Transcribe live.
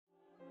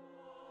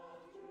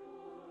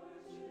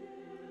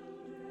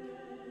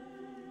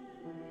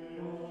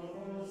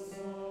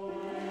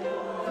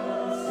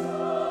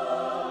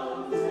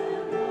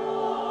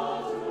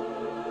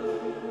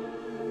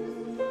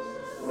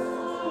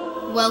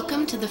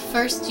Welcome to the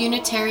First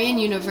Unitarian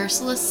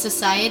Universalist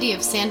Society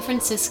of San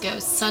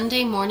Francisco's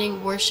Sunday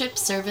morning worship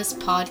service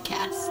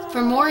podcast.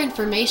 For more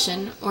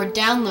information or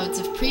downloads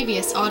of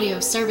previous audio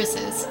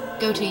services,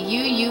 go to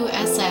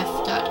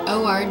uusf.org.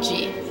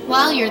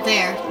 While you're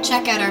there,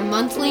 check out our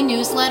monthly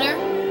newsletter,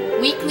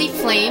 weekly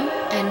flame,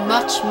 and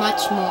much,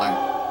 much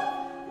more.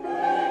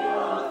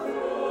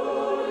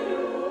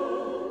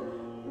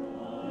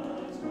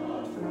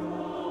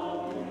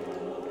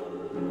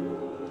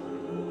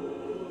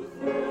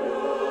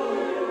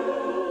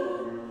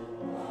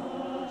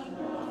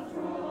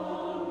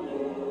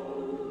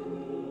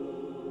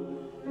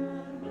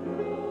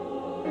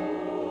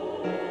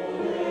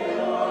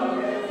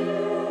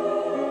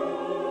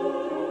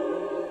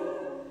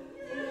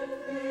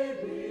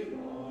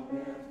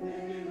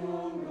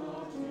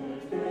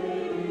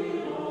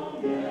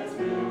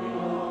 Yes.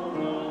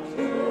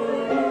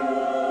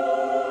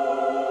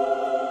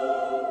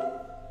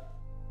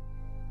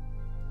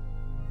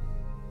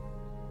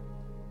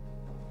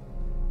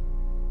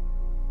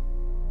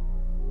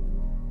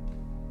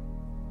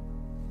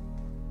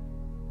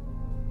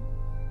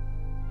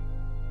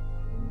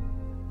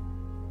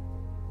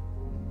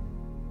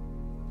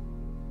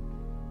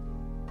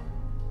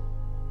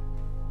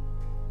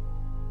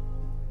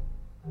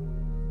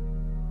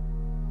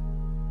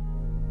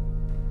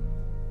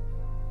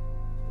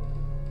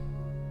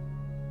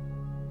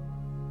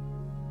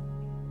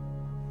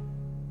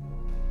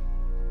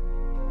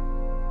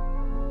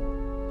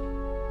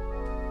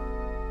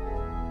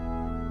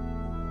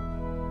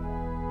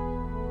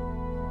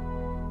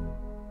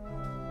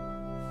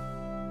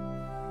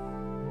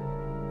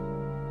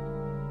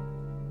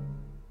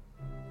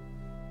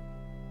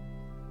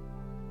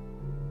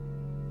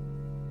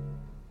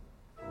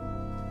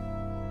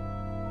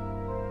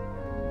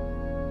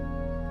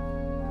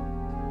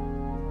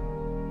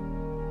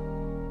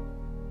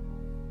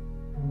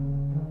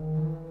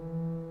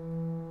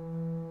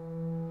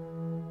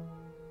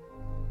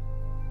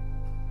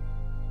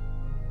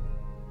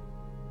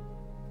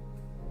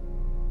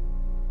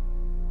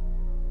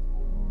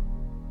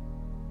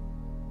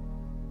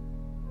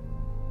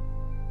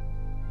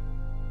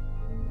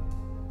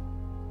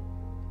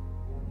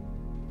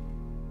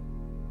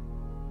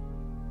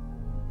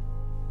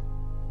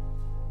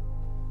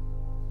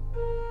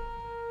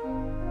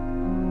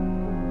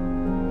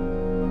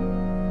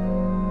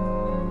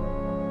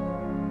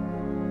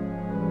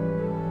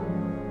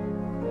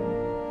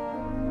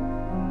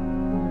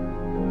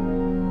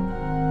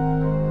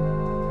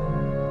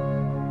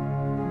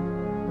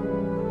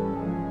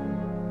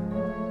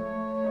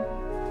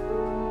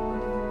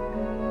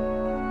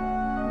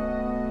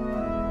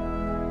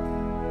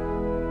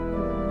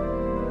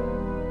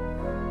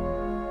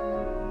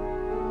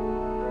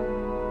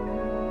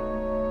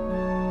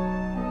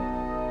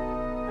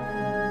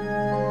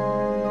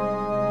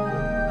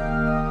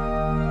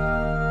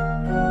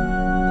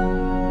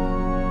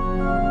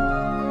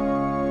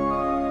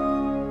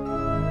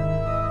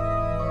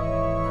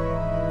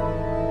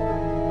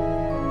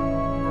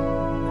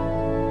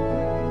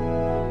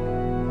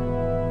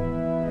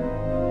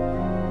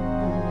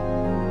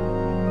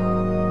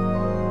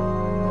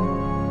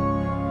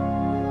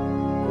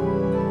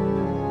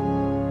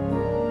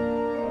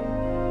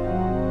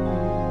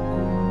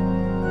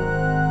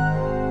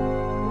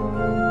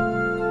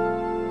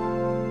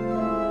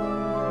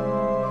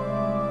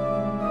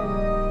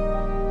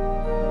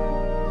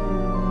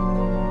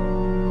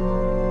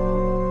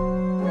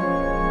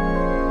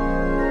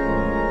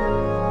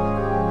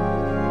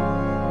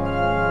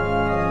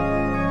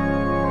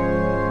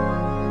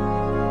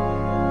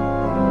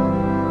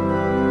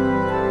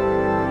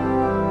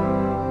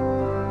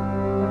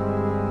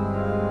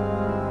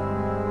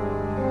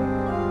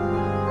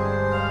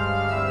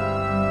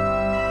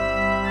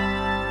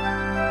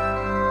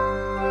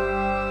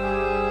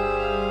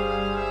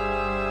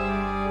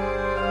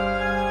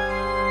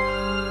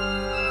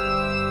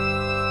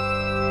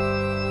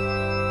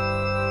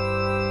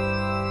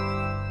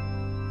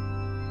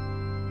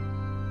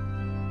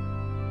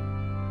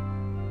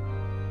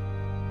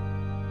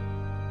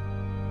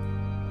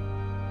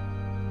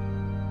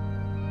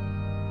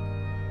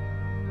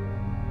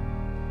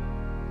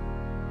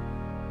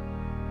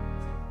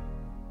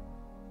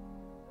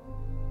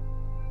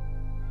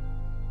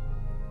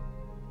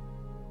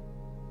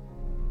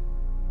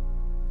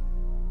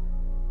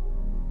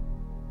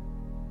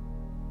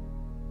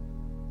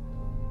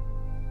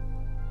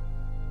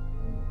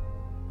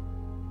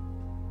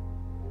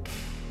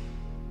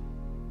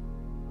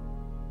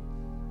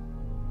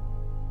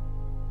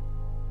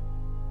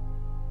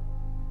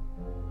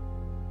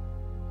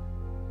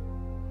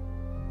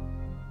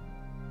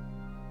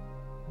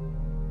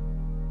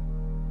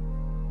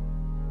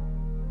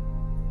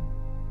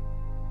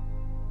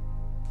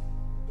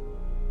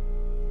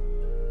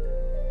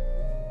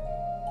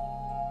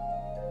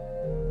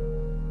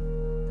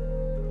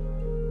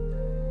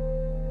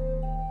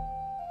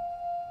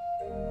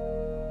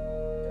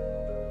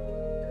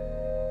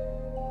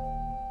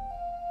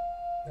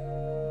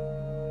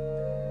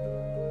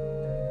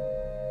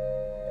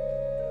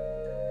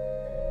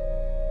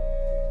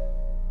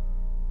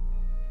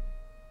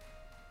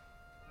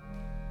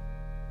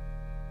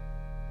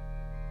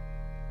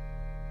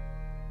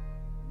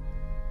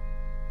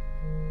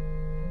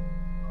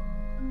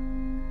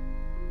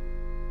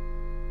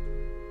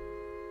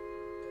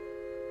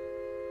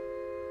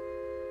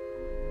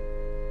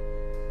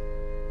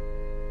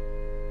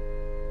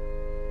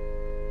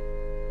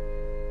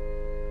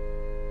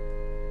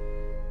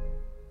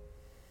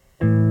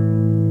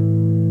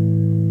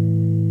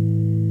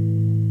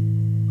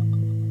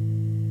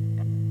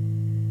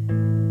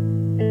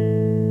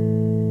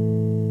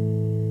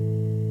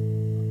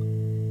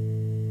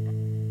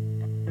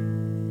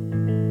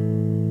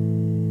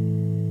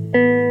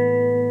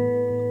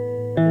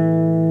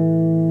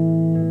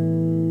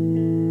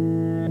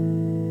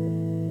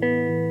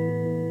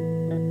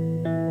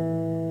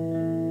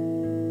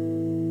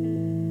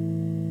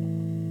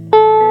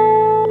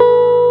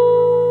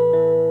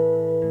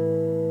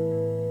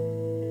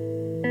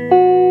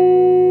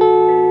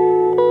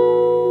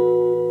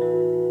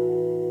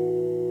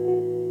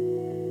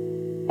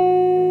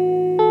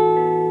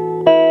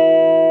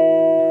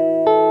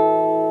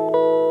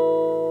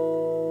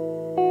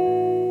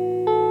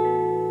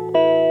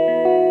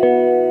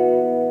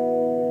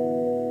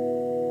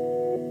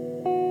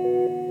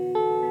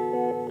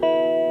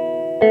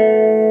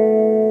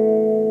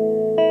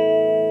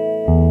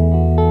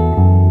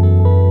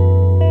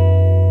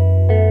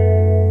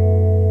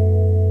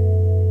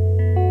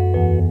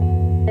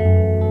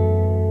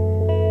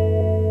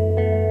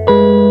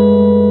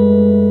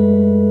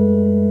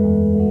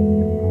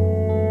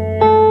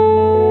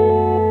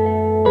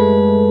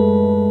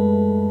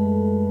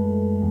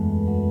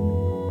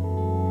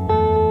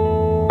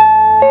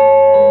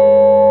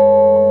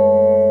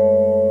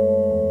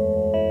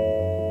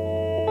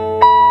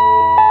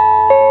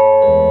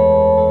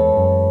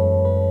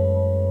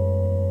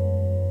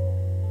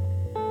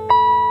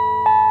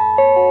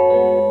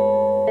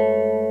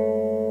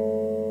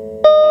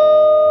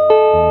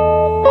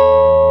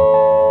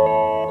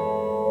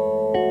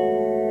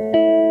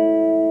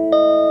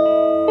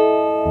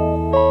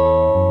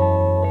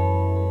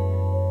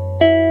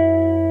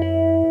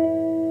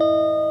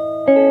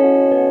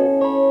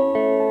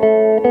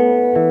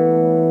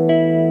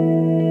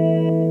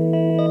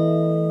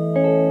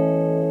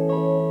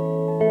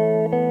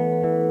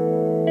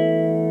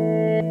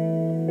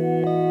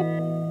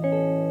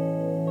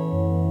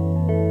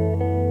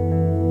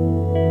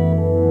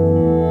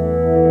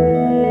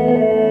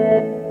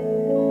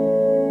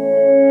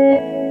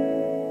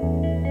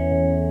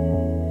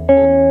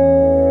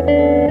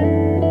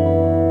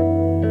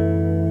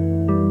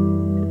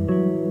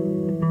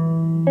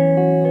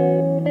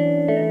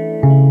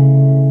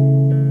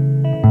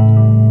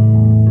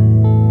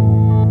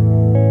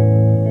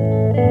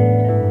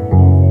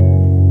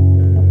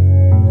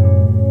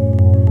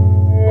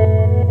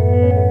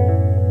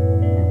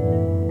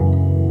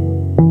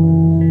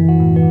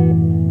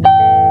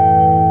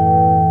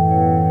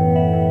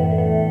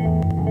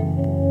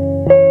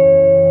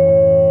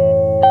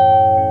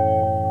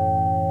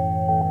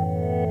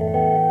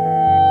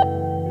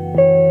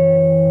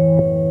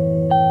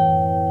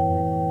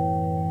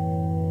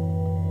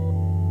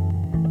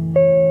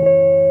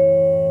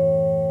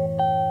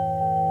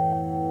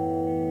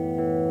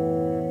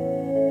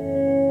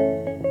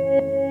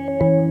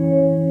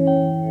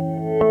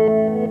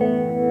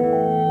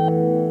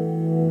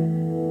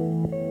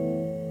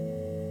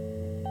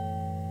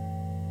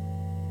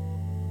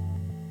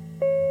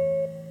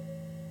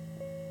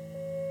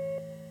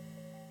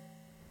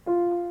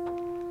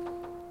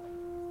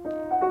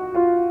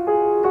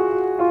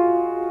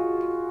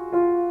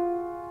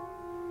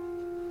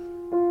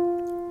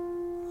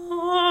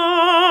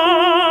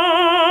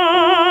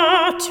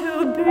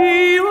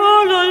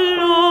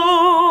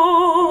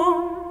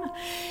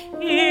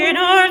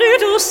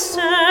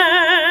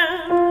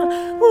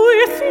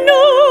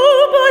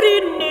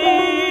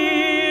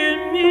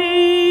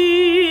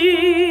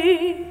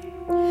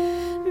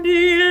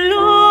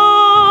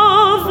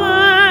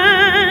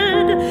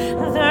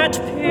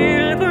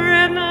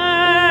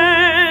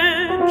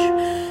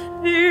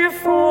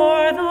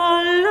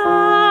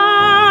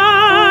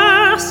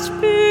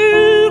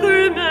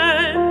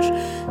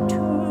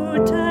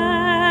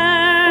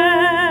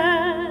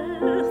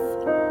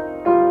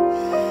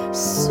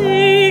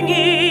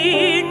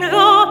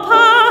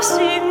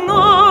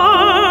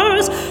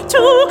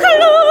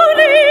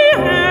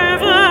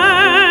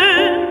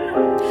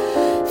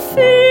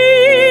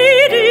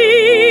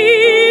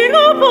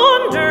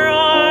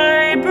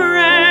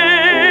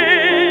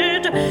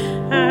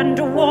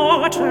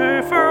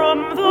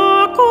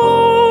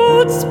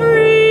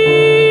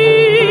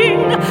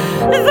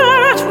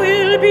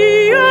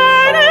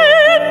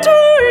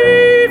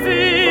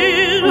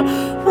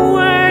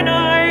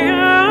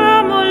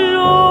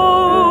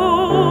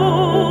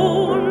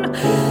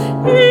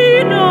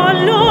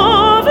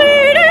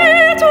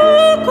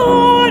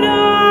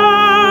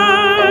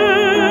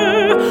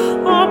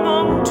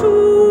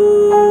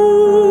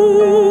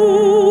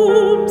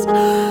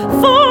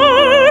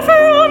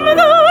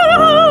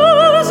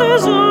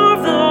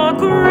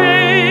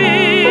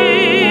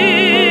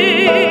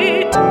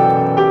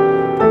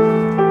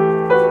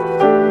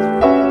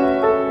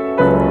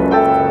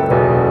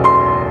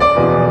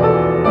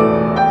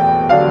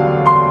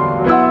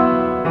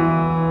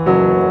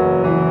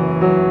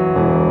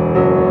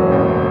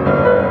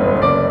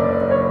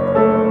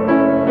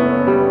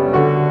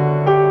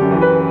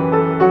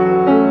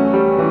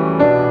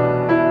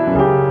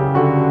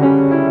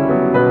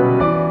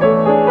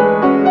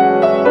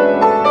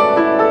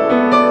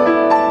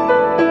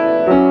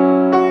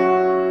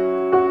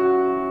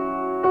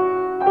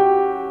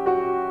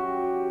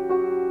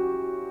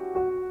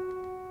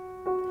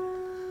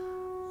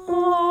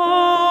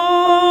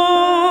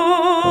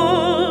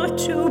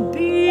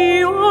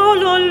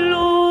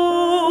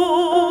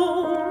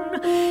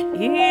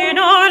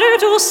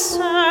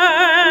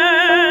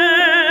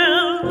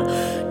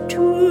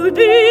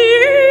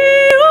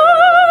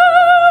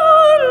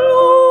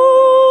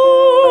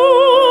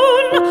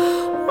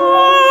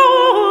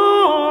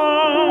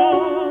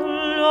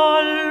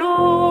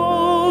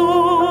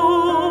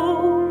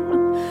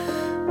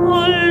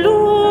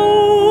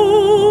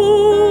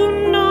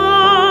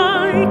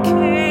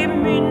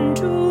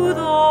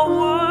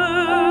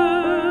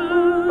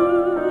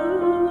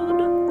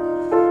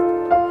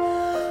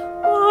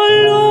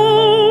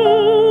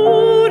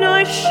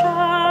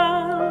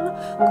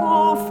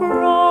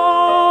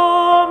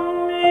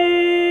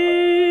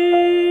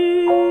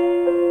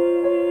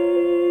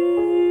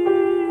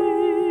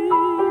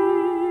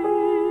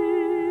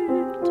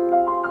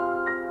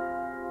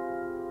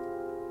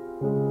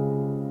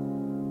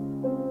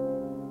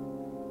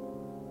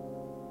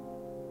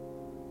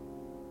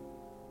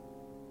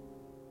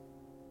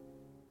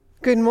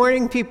 Good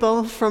morning,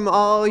 people from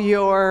all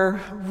your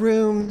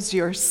rooms,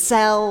 your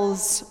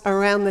cells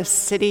around this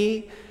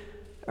city,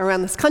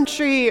 around this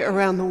country,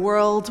 around the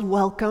world.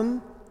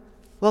 Welcome.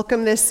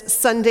 Welcome this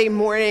Sunday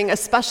morning. A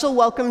special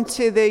welcome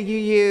to the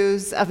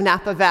UUs of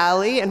Napa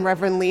Valley and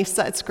Reverend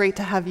Lisa. It's great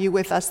to have you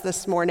with us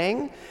this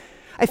morning.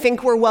 I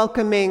think we're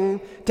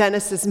welcoming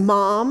Dennis's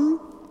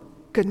mom.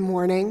 Good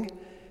morning.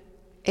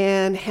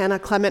 And Hannah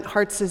Clement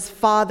Hartz's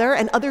father,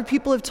 and other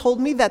people have told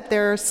me that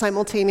they're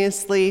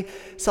simultaneously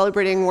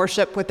celebrating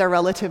worship with their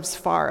relatives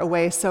far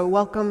away, so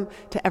welcome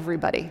to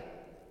everybody.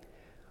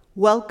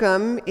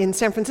 Welcome, in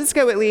San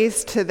Francisco at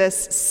least, to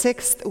this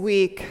 6th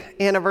week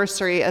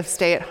anniversary of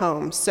stay at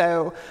home.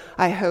 So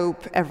I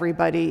hope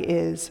everybody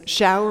is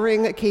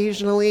showering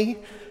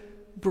occasionally,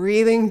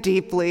 breathing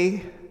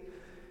deeply,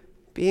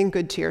 being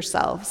good to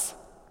yourselves,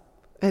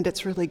 and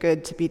it's really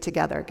good to be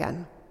together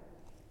again.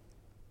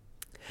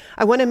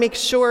 I want to make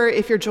sure,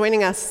 if you're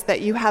joining us, that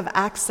you have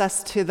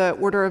access to the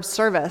order of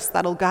service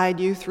that'll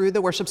guide you through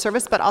the worship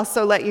service, but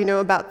also let you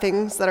know about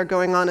things that are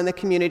going on in the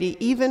community,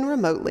 even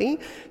remotely.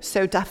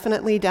 So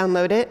definitely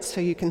download it so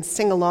you can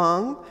sing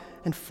along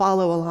and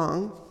follow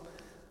along.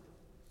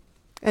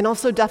 And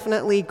also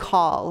definitely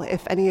call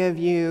if any of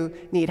you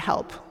need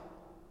help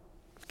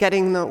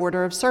getting the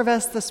order of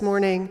service this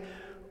morning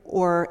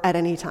or at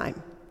any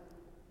time.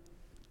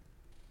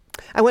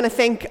 I want to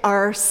thank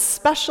our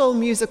special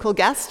musical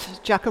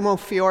guest, Giacomo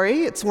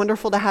Fiore. It's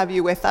wonderful to have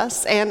you with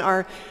us, and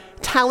our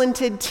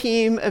talented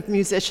team of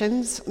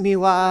musicians,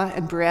 Miwa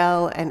and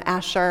Brielle and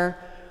Asher,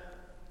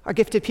 our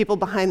gifted people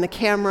behind the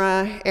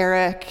camera,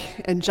 Eric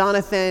and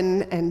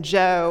Jonathan and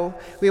Joe.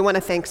 We want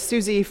to thank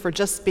Susie for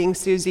just being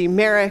Susie,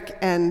 Merrick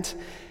and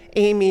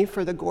Amy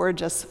for the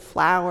gorgeous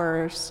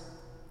flowers.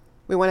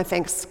 We want to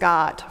thank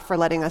Scott for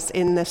letting us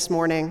in this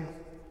morning.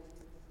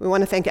 We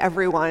want to thank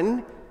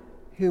everyone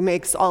who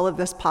makes all of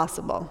this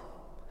possible,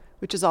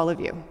 which is all of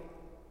you.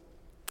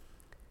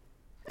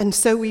 And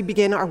so we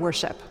begin our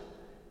worship.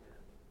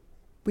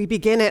 We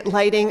begin at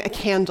lighting a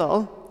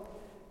candle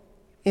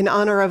in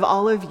honor of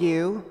all of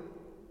you,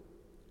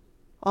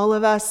 all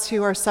of us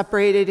who are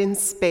separated in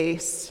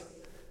space,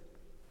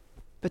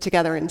 but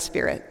together in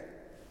spirit.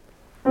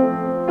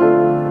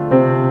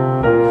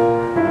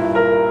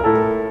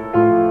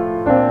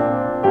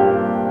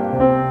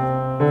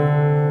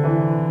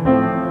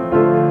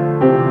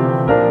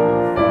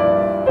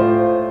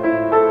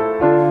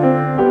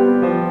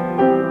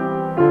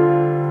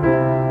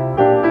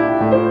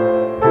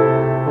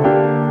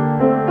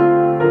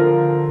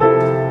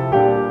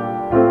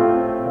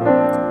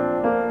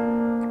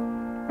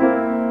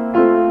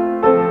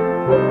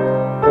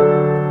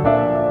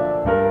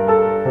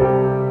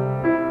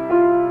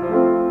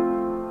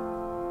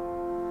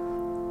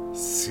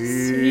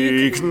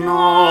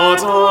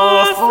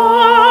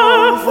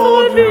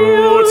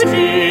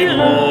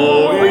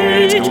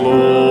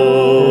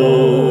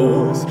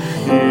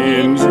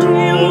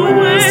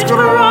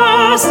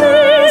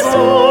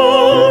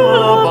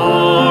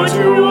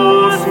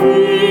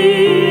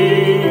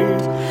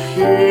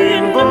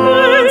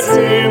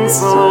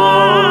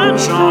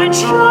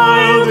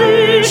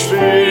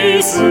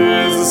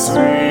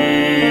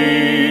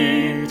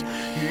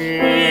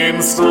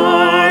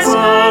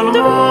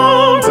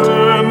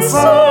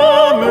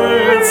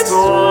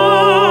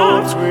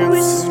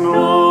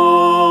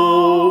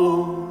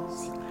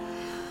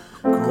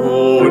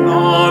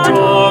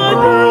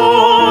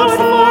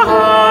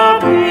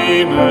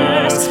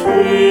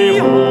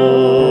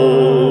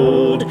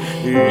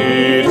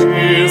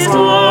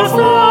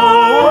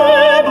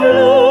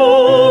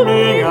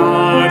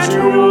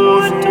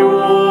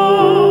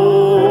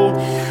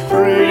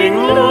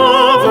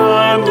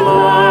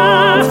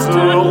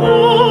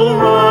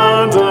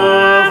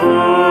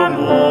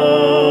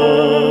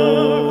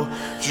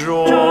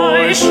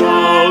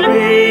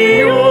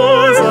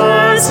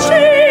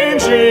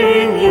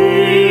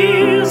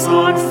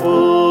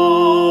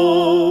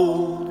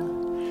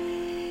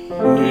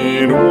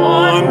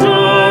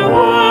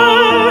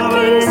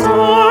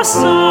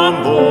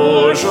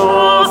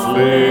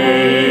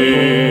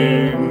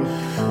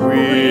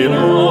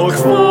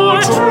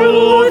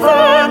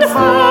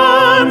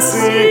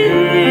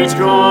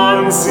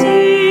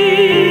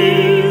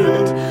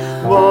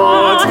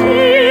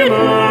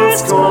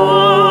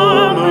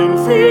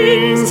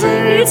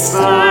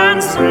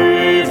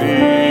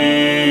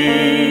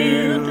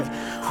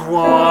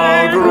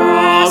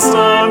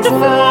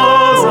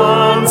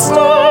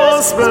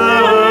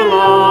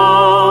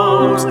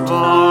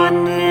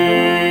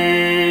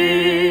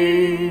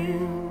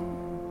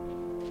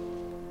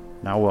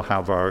 Now we'll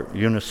have our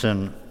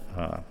unison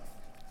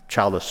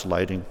chalice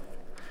lighting.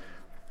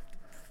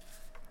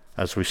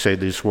 As we say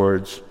these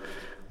words,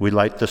 we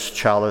light this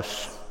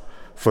chalice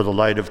for the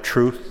light of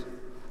truth,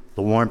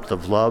 the warmth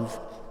of love,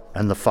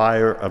 and the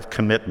fire of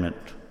commitment.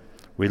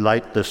 We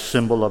light this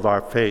symbol of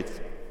our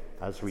faith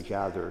as we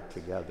gather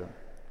together.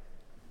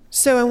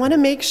 So I want to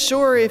make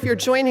sure, if you're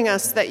joining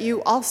us, that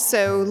you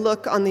also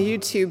look on the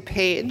YouTube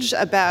page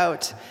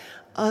about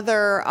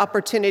other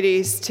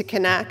opportunities to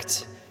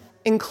connect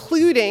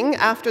including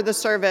after the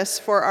service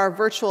for our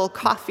virtual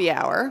coffee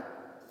hour.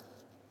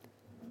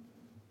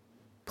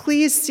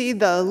 Please see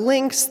the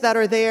links that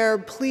are there.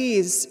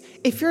 Please,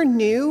 if you're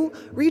new,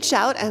 reach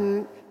out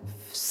and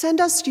send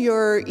us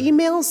your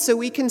emails so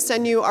we can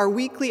send you our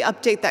weekly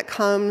update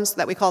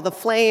that we call The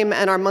Flame,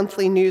 and our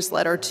monthly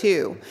newsletter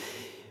too.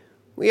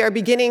 We are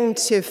beginning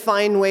to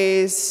find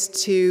ways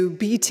to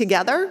be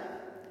together,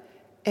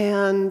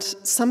 and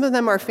some of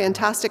them are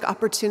fantastic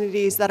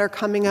opportunities that are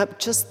coming up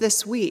just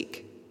this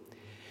week.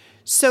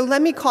 So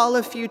let me call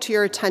a few to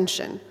your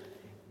attention.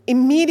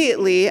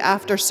 Immediately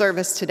after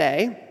service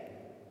today,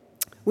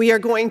 we are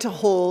going to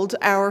hold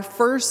our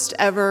first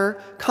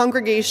ever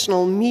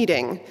congregational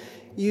meeting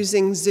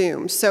using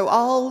Zoom. So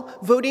all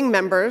voting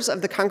members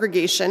of the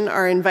congregation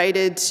are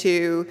invited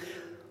to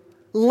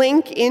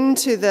link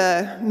into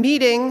the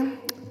meeting.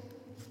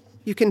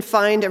 You can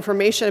find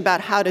information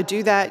about how to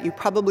do that. You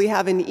probably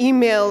have an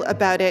email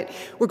about it.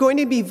 We're going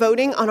to be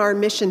voting on our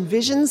mission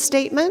vision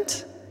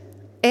statement,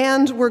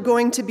 and we're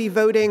going to be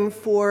voting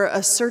for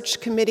a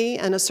search committee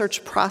and a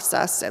search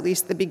process, at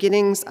least the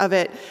beginnings of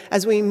it,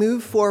 as we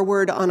move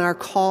forward on our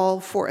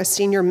call for a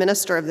senior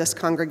minister of this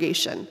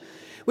congregation,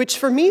 which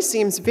for me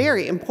seems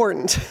very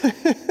important.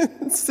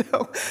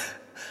 So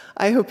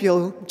I hope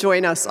you'll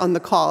join us on the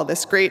call,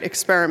 this great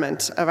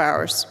experiment of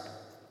ours.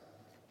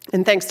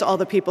 And thanks to all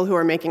the people who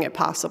are making it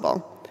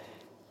possible.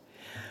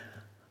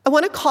 I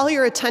want to call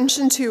your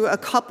attention to a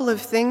couple of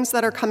things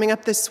that are coming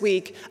up this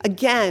week.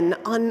 Again,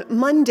 on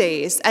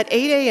Mondays at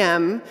 8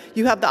 a.m.,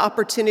 you have the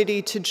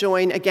opportunity to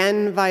join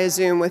again via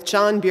Zoom with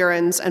John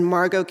Burens and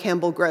Margot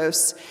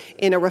Campbell-Gross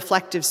in a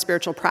reflective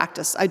spiritual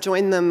practice. I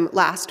joined them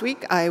last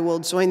week. I will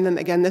join them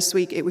again this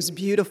week. It was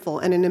beautiful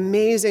and an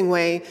amazing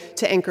way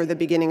to anchor the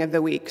beginning of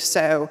the week.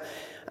 So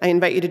I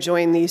invite you to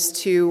join these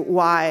two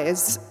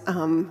wise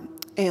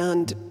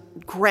and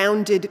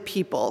grounded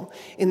people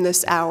in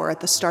this hour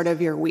at the start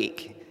of your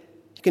week.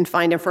 You can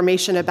find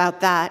information about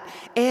that.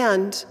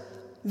 And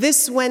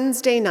this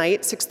Wednesday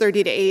night,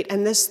 6:30 to 8,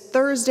 and this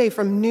Thursday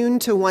from noon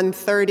to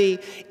 1:30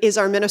 is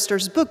our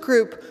Ministers Book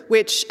Group,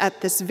 which at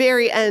this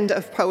very end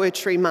of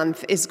Poetry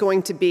Month is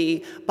going to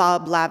be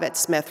Bob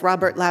Lavett-Smith,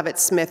 Robert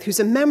Lavett-Smith, who's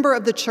a member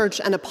of the church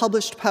and a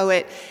published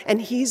poet,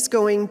 and he's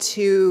going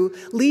to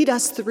lead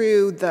us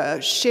through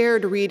the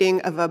shared reading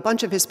of a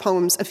bunch of his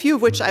poems, a few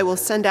of which I will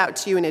send out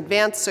to you in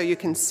advance so you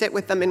can sit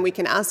with them and we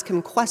can ask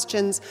him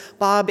questions.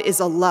 Bob is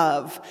a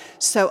love,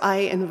 so I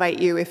invite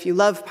you, if you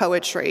love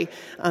poetry,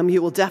 you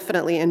will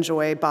definitely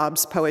enjoy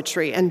Bob's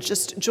poetry, and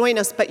just join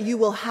us, but you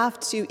will have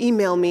to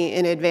email me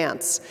in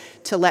advance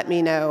to let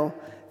me know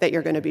that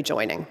you're going to be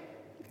joining.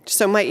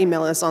 So my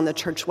email is on the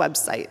church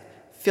website.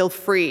 Feel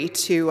free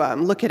to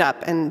look it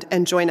up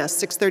and join us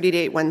 6:30 to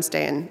 8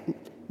 Wednesday and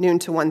noon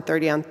to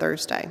 1:30 on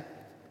Thursday.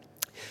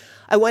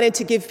 I wanted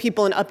to give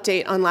people an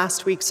update on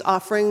last week's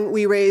offering.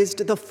 We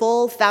raised the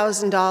full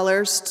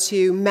 $1,000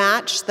 to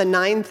match the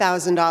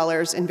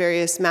 $9,000 in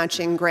various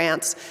matching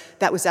grants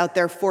that was out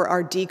there for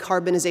our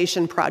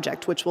decarbonization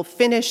project, which will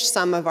finish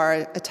some of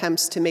our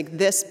attempts to make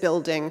this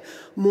building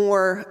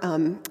more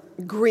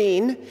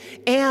green,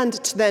 and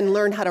to then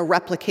learn how to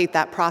replicate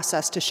that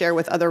process to share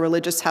with other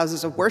religious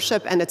houses of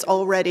worship. And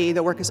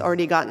the work has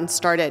already gotten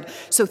started.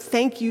 So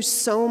thank you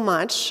so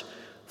much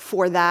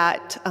for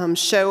that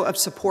show of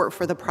support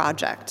for the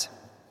project.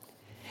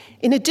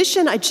 In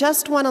addition, I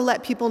just want to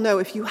let people know,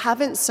 if you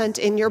haven't sent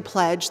in your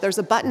pledge, there's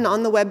a button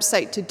on the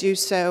website to do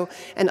so,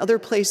 and other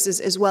places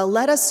as well.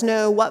 Let us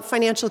know what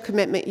financial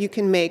commitment you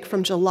can make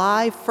from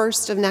July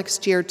 1st of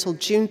next year till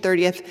June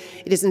 30th.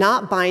 It is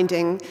not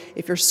binding.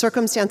 If your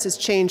circumstances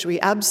change, we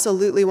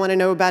absolutely want to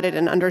know about it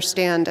and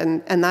understand,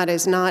 and that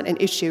is not an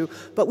issue.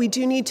 But we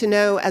do need to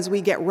know as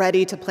we get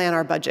ready to plan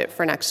our budget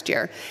for next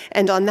year.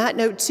 And on that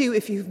note, too,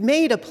 if you've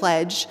made a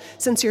pledge,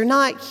 since you're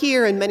not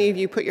here and many of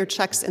you put your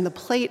checks in the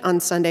plate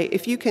on Sunday,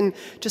 if you can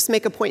just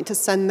make a point to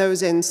send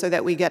those in so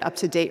that we get up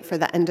to date for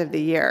the end of the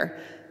year,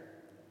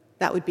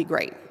 that would be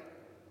great.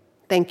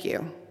 Thank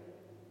you.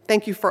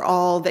 Thank you for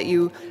all that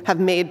you have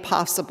made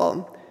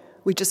possible.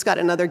 We just got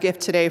another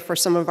gift today for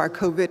some of our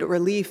COVID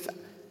relief.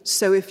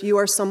 So if you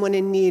are someone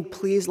in need,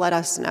 please let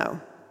us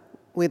know.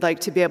 We'd like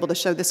to be able to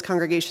show this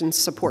congregation's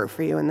support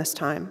for you in this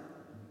time.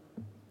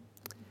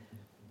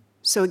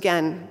 So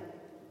again,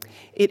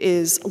 it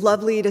is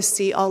lovely to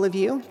see all of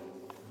you.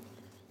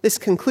 This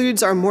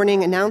concludes our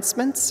morning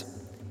announcements,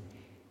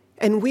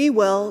 and we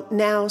will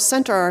now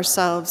center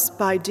ourselves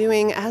by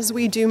doing, as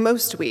we do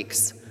most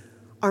weeks,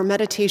 our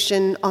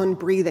meditation on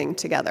breathing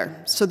together.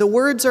 So the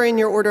words are in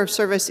your order of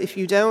service if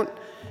you don't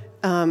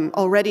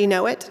already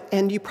know it,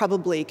 and you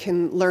probably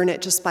can learn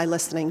it just by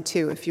listening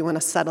too, if you want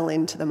to settle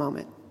into the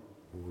moment.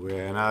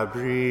 When I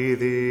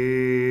breathe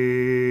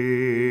in,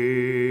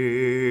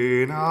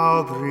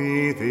 I'll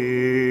breathe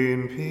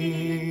in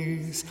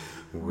peace.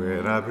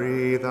 When I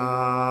breathe out,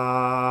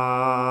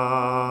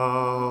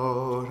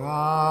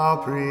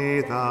 I'll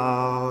breathe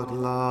out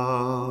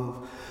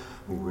love.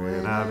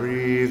 When I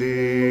breathe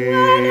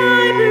in,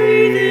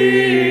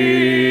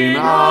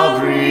 I'll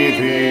breathe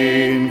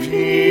in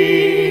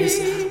peace.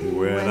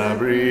 When I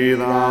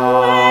breathe out,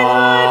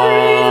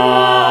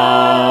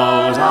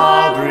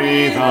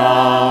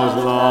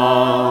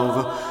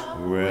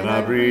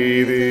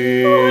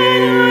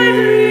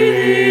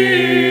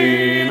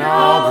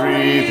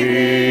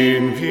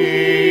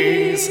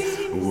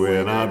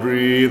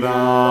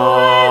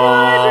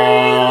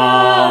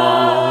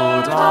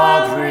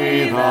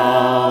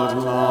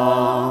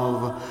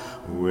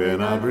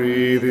 When I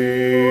breathe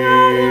in,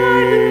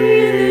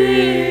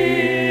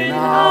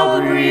 I'll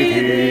breathe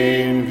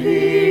in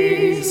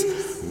peace.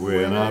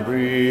 When I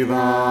breathe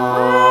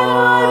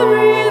out,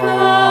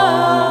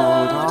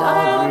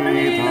 I'll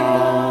breathe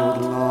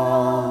out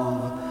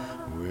love.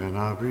 When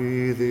I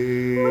breathe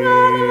in,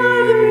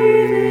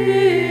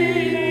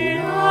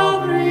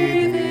 I'll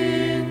breathe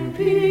in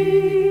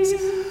peace.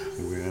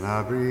 When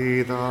I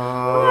breathe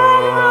out,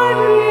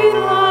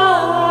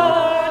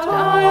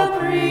 I'll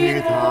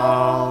breathe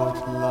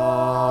out love.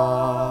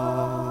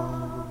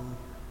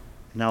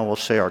 Now we'll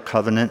say our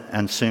covenant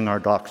and sing our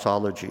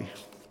doxology.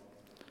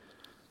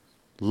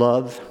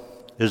 Love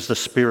is the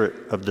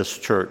spirit of this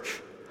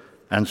church,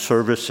 and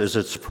service is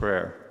its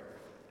prayer.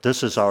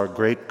 This is our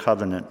great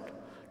covenant,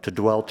 to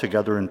dwell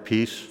together in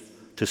peace,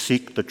 to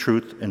seek the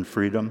truth in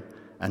freedom,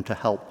 and to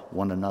help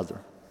one another.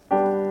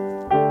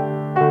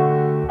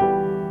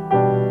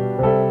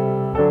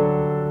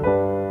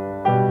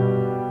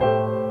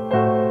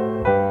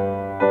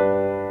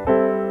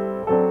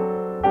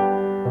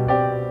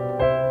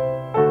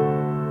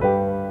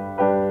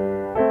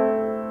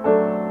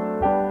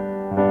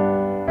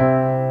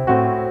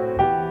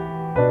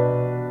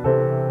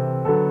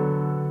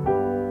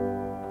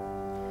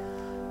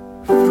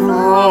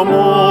 From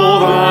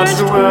all that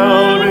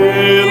dwell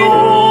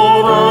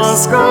below the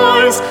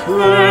skies,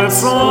 let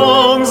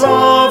songs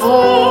of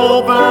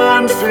hope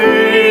and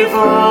faith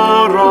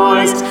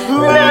arise.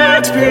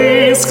 Let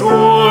peace,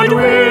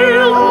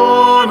 goodwill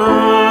on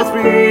earth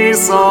be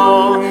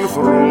sung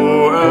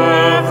through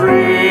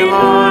every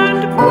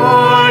land,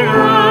 by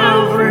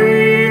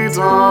every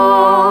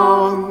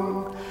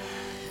tongue.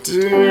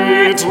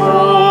 De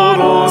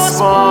todos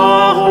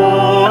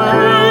bajo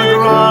el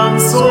gran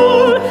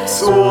sol,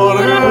 sur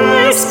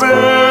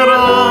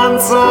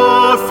esperanza,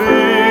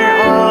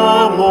 fe,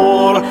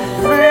 amor,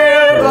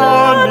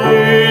 verdad y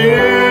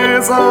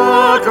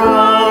belleza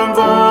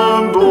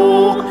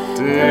cantando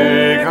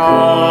de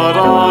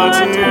cada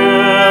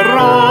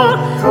tierra,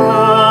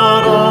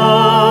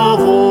 cada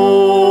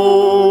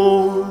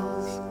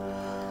voz.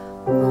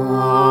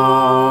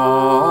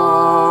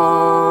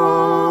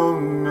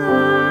 Amen.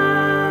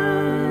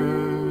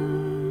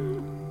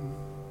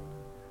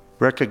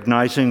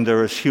 Recognizing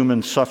there is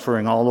human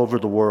suffering all over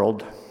the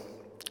world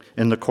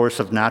in the course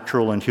of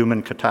natural and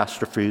human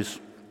catastrophes,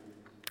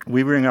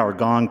 we ring our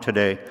gong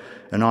today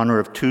in honor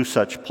of two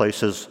such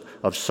places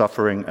of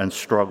suffering and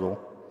struggle.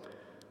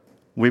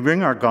 We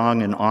ring our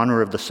gong in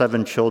honor of the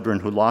 7 children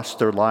who lost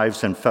their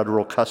lives in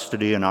federal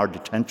custody in our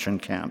detention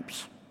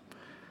camps.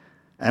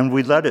 And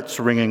we let its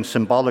ringing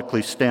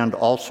symbolically stand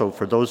also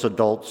for those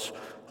adults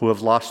who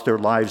have lost their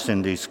lives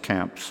in these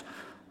camps,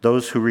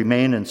 those who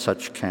remain in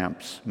such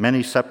camps,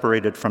 many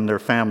separated from their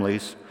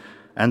families,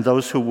 and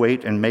those who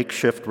wait in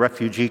makeshift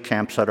refugee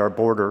camps at our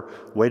border,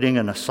 waiting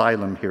an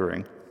asylum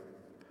hearing.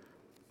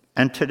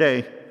 And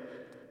today,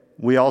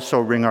 we also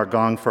ring our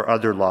gong for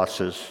other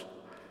losses,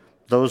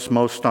 those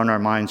most on our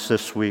minds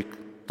this week,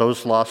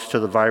 those lost to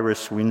the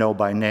virus we know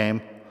by name,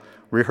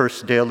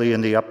 rehearsed daily in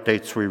the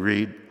updates we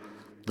read,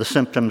 the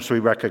symptoms we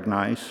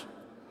recognize.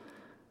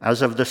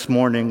 As of this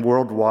morning,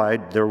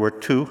 worldwide, there were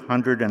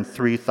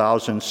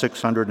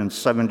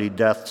 203,670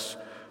 deaths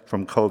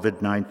from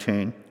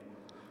COVID-19.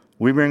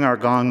 We ring our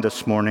gong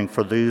this morning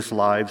for these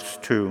lives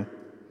too.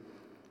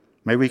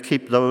 May we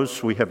keep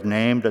those we have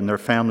named and their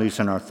families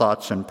in our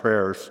thoughts and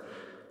prayers,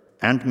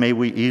 and may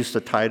we ease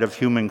the tide of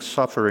human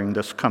suffering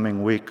this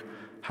coming week,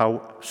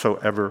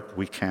 howsoever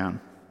we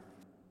can.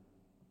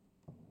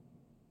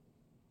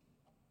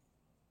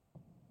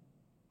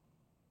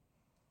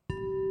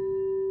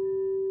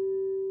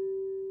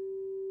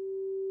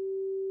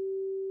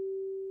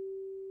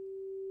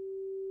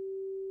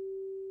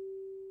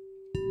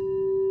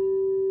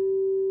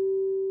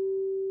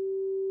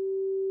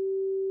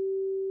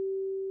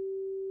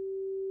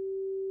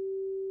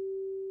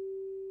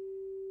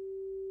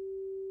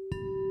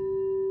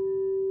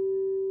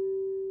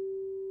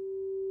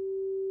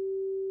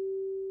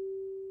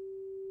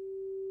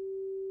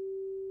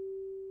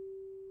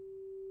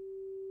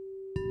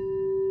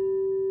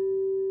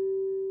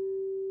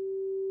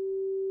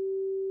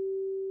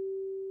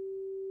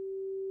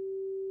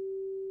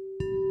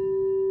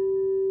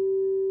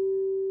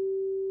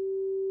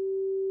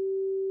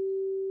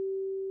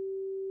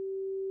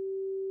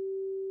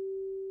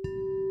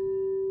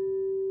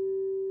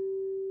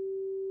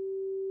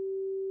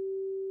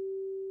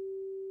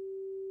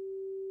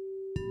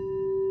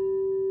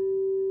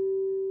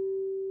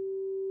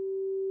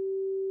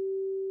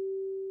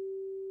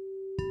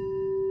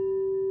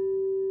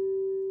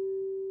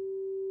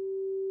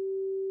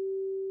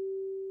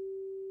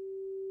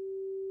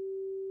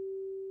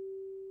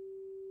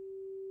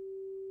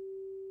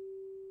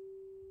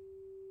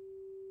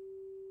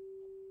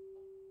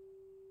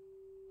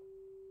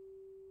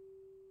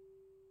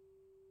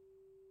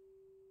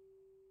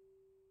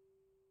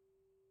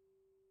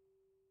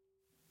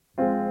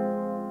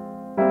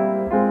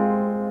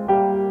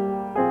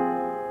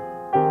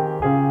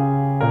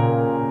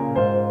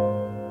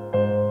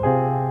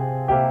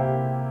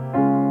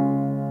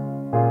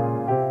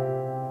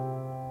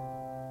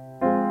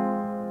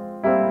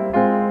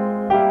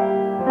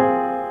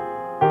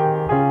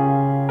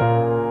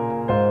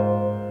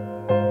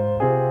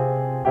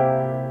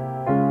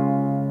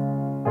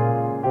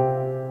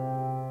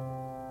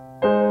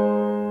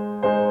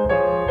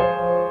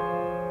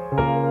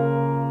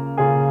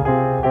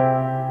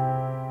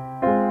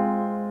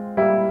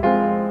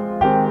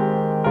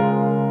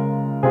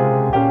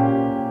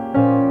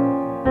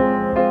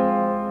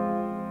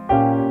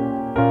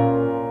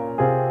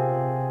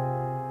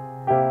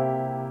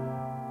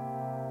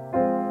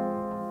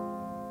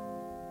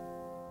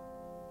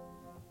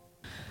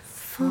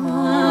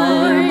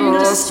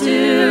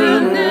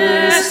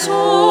 stillness,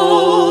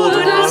 hold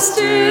the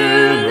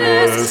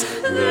stillness,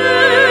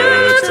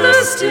 let the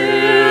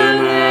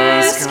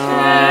stillness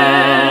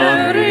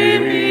carry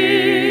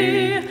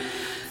me.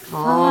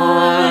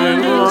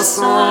 Find the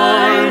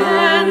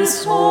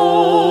silence,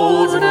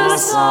 hold the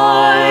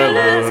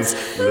silence,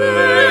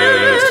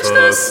 let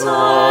the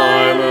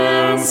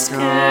silence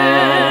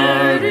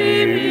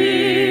carry me.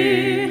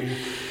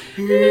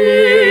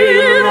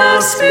 In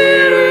the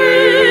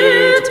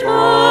Spirit,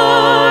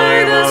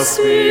 by the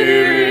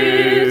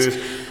Spirit,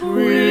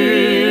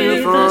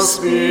 with the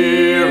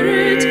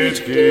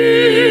Spirit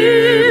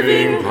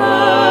giving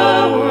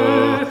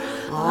power,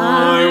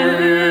 I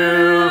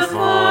will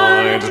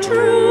find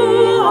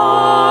true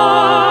harmony.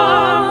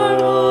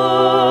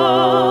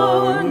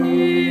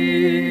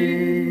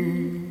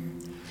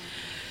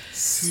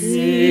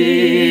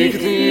 Seek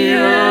the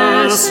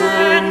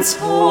essence,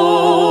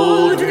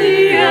 hold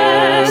the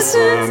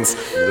essence,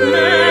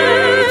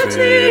 let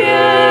the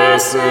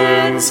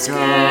essence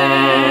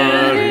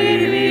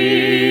carry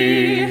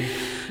me.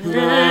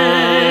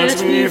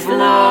 Let me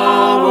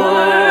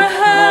flower,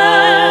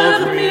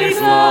 have me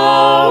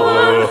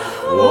flower,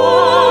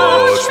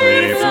 watch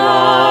me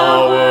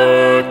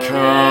flower,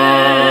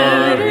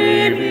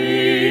 carry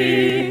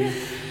me.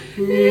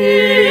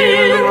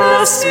 In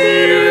the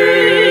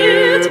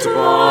Spirit,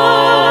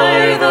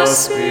 by the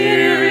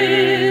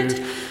Spirit,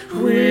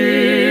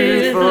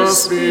 with the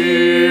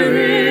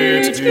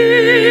Spirit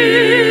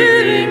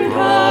giving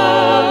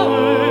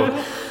power,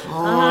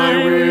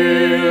 I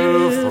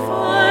will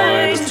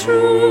find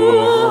true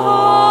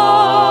harmony.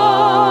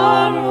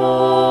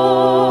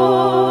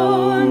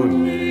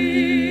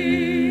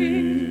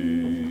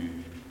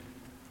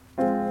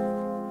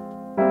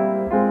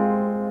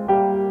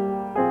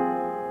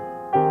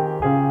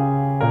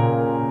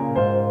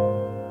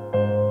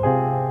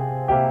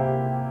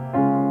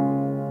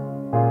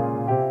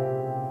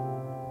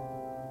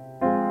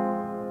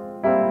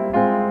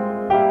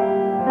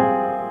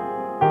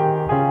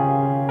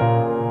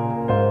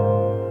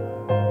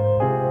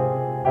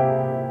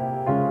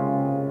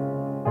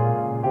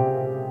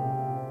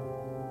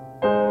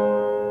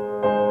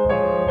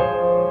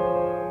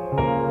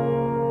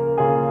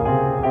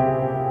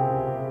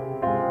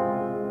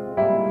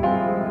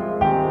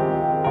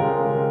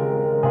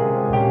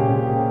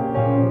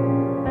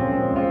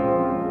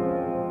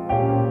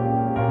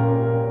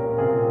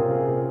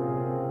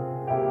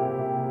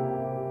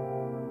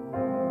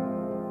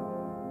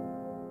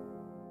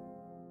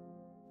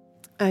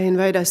 I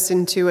invite us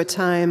into a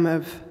time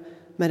of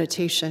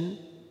meditation.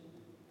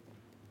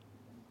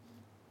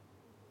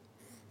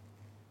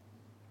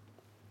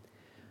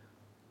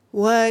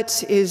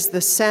 What is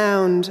the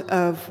sound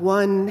of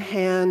one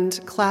hand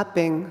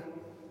clapping,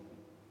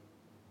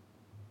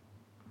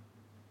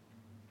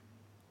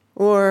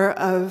 or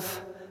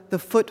of the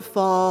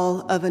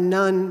footfall of a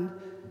nun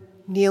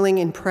kneeling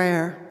in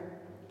prayer?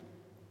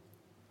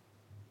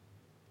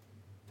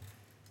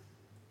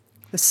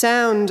 The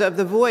sound of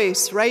the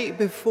voice right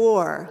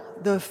before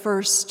the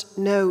first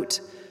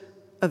note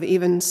of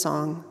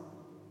evensong,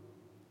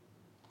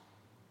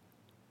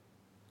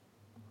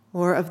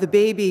 or of the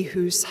baby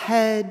whose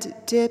head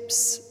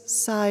dips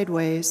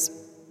sideways,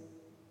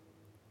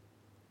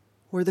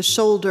 or the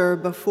shoulder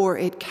before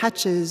it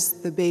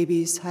catches the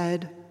baby's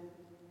head,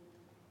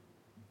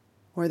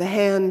 or the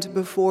hand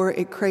before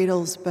it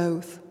cradles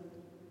both.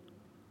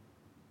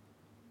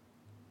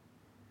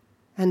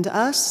 And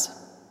us?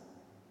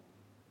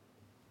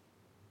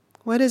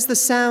 What is the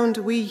sound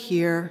we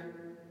hear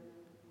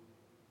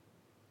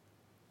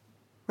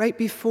right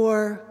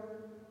before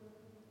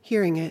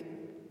hearing it?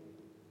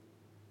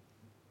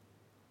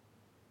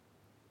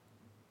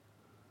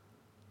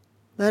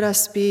 Let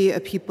us be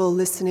a people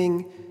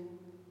listening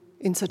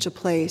in such a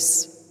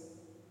place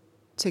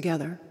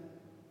together.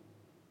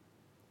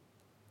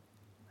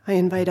 I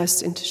invite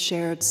us into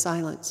shared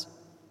silence.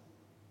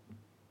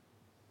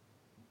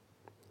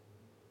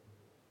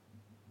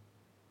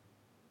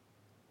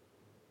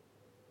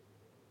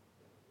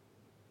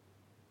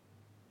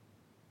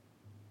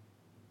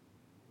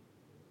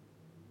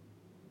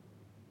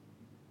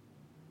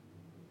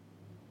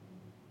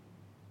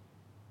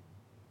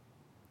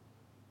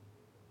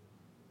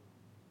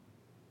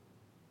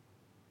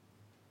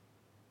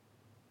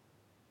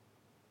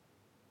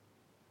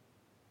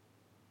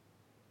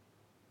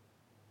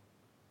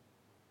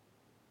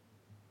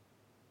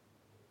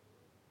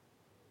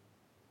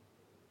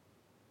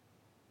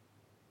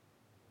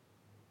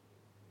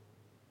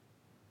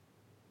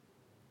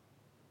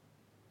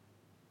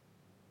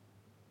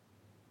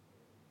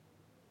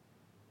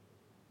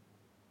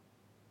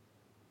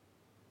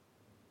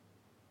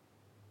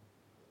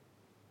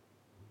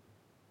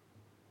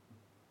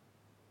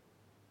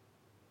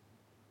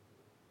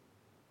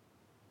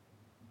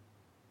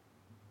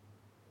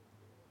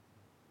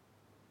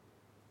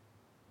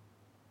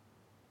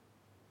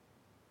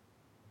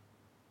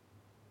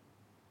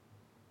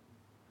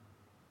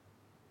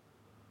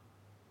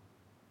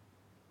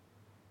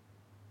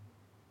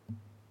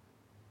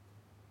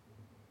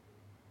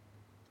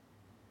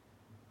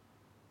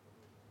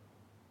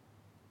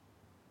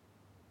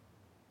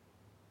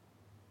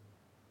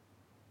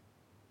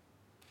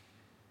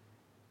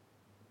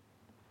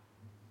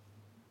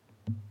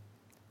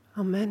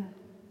 Amen.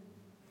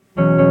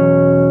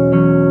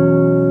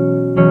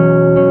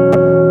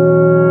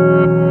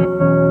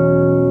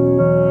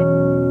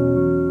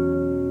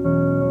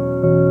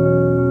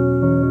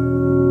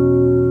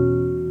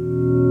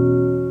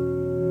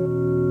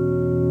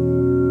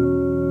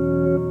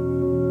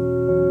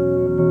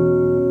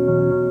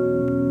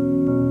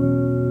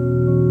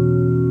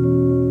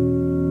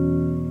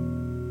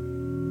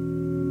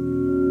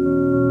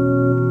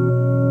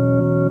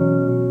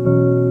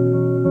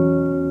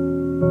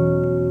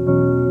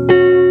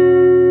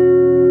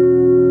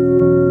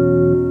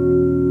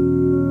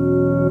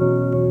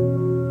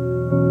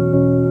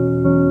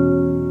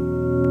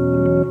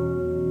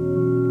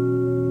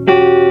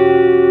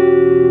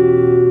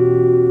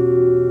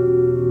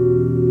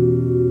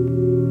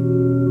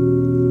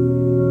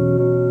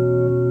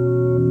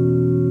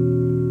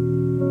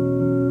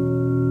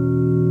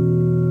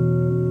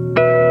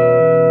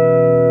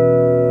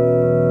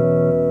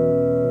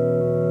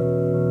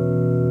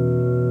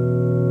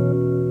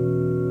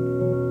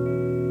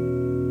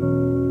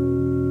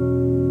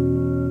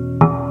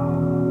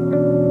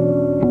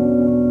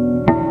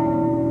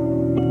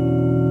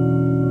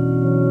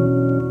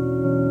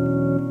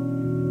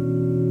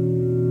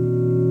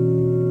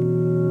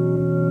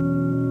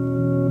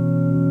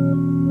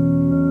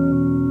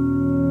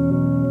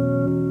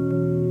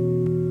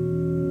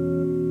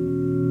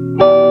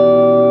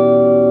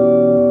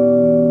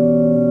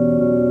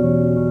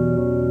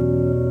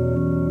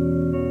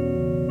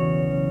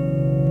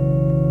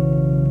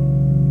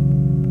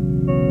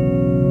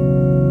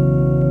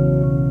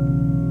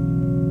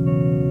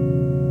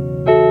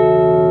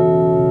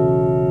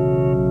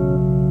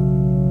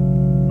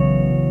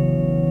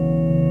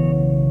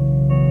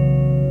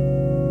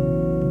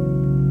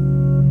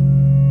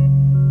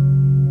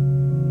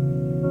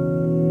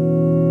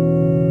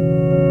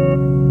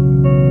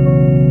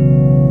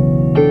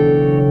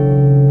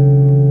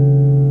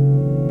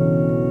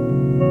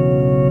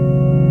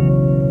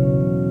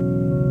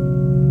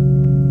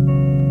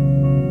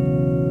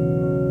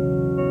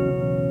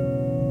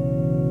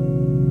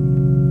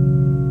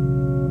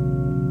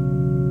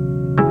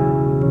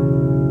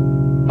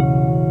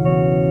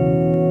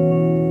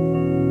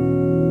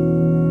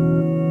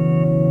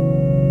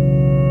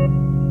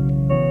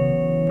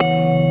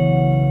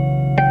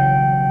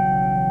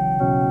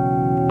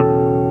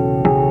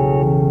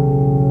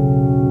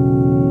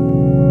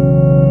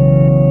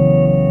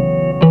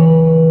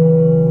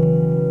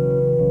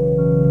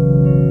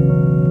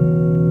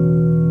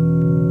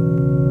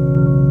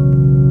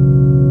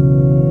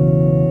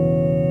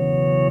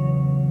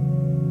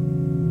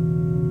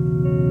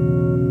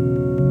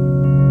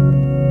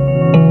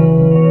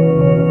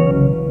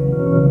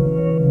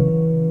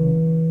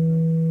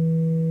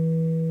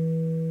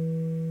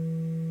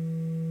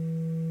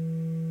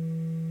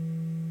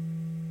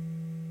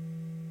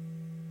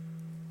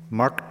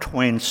 Mark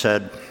Twain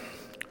said,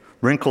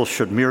 "Wrinkles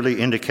should merely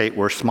indicate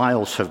where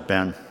smiles have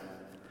been."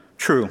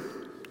 True.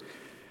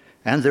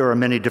 And there are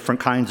many different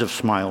kinds of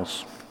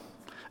smiles.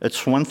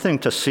 It's one thing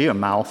to see a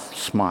mouth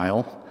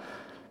smile.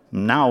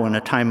 Now, in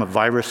a time of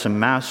virus and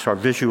masks, our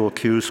visual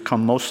cues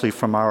come mostly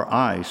from our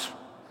eyes.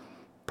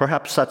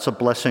 Perhaps that's a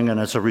blessing,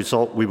 and as a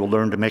result, we will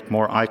learn to make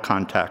more eye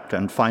contact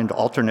and find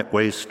alternate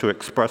ways to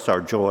express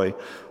our joy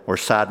or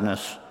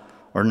sadness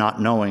or not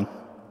knowing.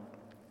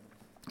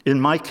 In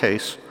my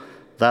case,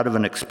 that of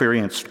an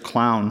experienced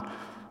clown,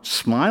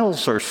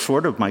 smiles are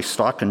sort of my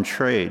stock in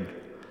trade.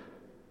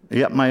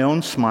 Yet my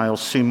own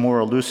smiles seem more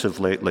elusive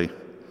lately.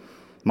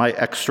 My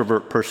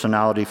extrovert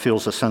personality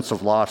feels a sense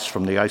of loss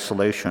from the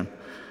isolation.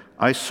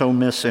 I so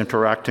miss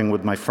interacting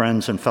with my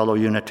friends and fellow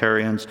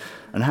Unitarians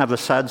and have a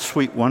sad,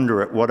 sweet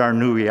wonder at what our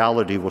new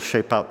reality will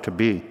shape out to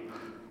be.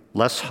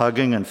 Less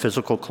hugging and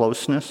physical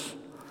closeness?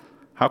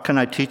 How can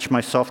I teach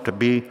myself to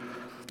be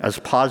as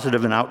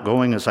positive and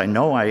outgoing as I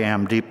know I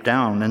am deep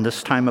down in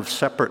this time of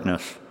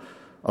separateness,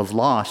 of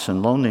loss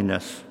and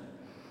loneliness?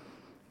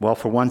 Well,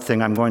 for one thing,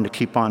 I'm going to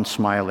keep on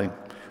smiling,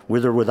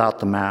 with or without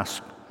the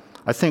mask.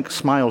 I think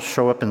smiles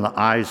show up in the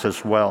eyes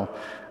as well,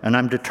 and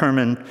I'm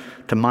determined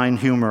to mine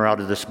humor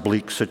out of this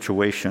bleak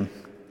situation.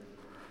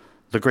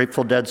 The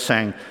Grateful Dead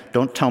sang,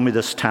 "Don't tell me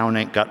this town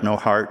ain't got no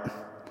heart."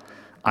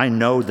 I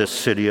know this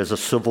city is a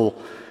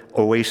civil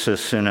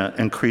oasis in an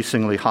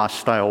increasingly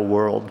hostile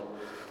world,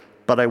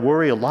 but I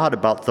worry a lot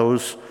about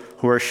those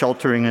who are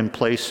sheltering in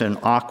place in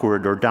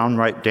awkward or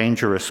downright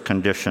dangerous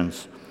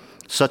conditions,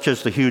 such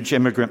as the huge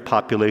immigrant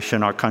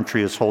population our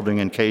country is holding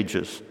in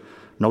cages.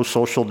 No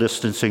social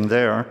distancing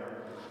there,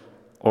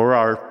 or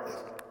our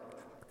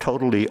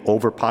totally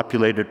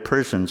overpopulated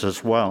prisons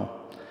as well.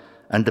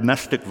 And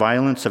domestic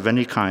violence of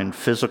any kind,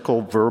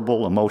 physical,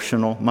 verbal,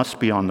 emotional, must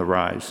be on the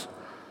rise.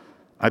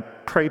 I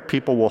pray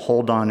people will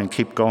hold on and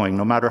keep going,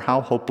 no matter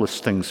how hopeless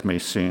things may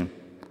seem.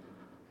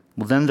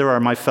 Well, then there are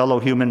my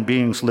fellow human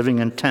beings living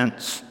in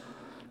tents,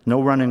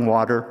 no running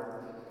water,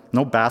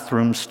 no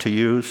bathrooms to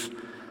use,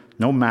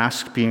 no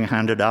mask being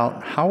handed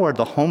out. How are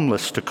the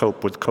homeless to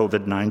cope with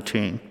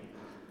COVID-19?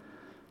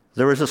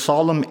 There is a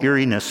solemn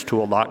eeriness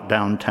to a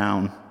lockdown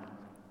town.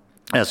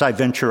 As I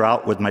venture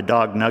out with my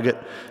dog Nugget,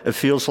 it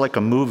feels like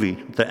a movie,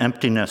 the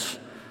emptiness,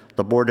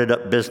 the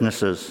boarded-up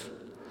businesses.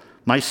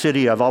 My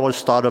city, I've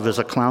always thought of as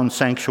a clown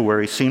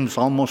sanctuary, seems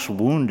almost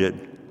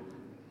wounded.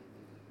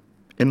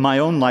 In my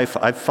own life,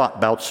 I've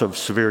fought bouts of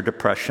severe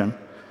depression,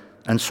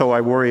 and so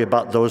I worry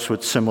about those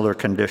with similar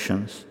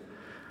conditions.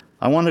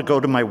 I want to go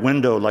to my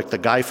window like the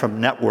guy from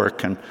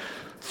Network and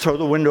throw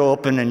the window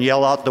open and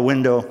yell out the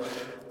window,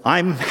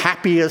 "I'm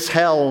happy as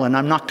hell and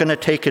I'm not going to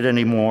take it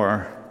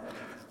anymore,"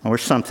 or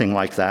something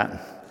like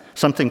that.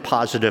 Something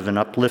positive and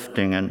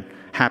uplifting and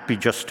happy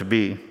just to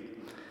be.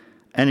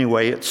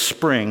 Anyway, it's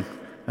spring,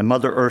 and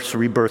Mother Earth's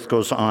rebirth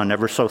goes on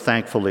ever so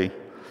thankfully.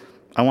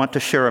 I want to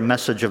share a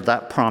message of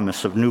that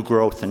promise of new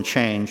growth and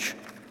change.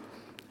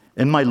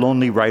 In my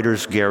lonely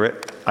writer's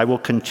garret, I will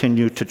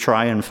continue to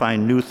try and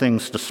find new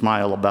things to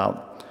smile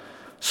about.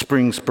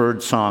 Spring's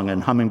birdsong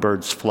and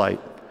hummingbird's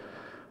flight.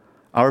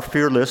 Our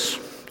fearless,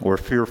 or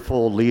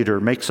fearful leader,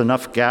 makes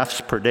enough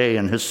gaffes per day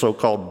in his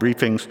so-called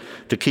briefings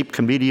to keep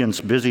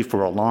comedians busy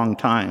for a long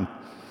time.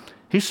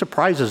 He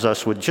surprises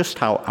us with just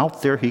how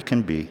out there he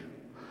can be.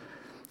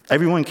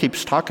 Everyone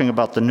keeps talking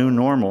about the new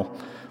normal.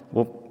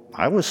 Well,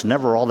 I was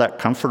never all that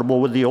comfortable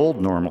with the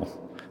old normal.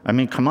 I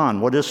mean, come on,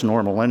 what is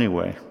normal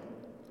anyway?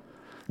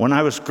 When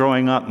I was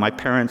growing up, my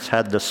parents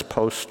had this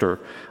poster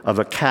of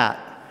a cat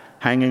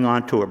hanging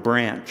onto a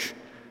branch,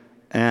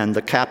 and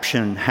the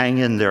caption, "Hang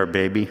in there,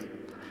 baby."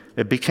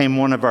 It became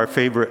one of our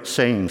favorite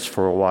sayings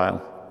for a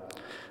while.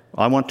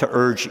 I want to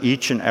urge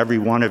each and every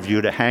one of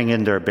you to hang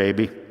in there,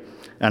 baby,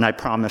 and I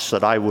promise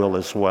that I will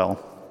as well.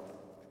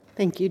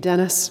 Thank you,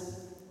 Dennis.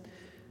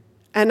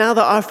 And now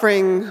the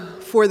offering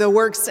for the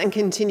works and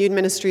continued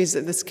ministries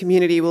of this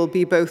community will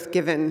be both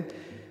given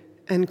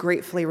and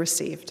gratefully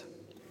received.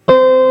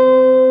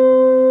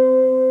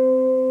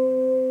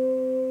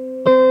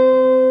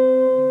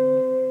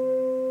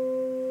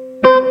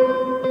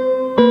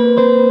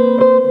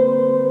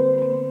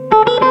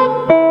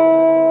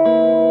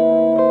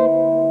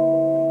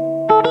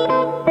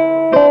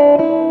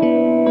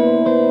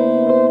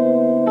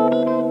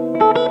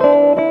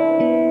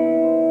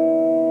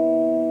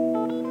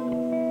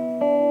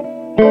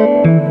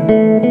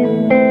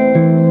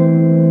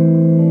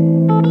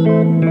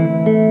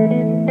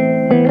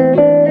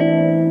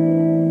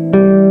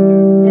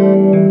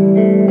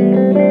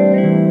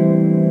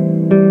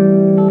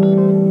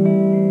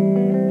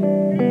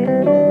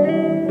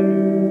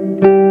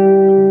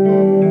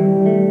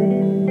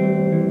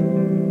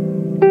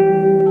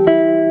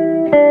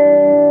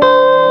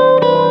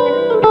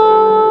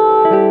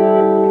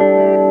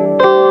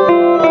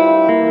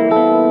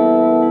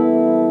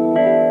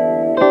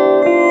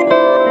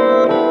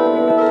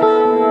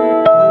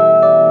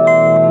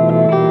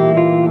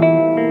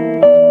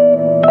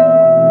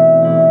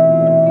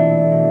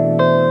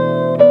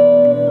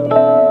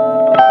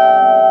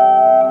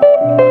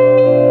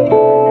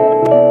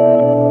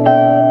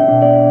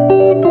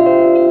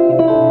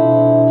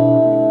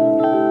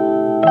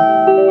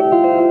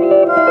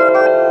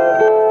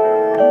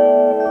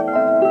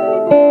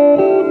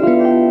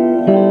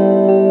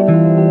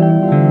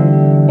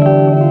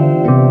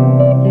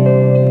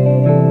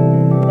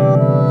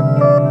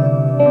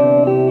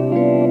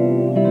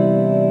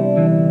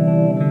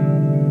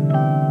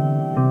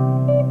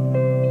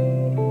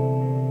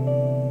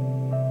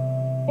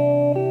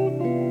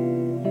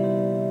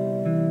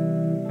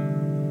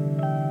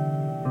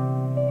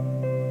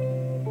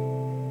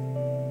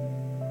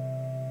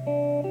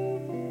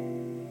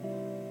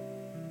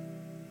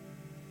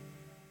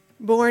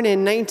 Born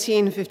in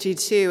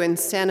 1952 in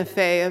Santa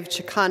Fe of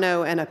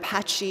Chicano and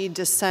Apache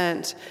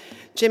descent,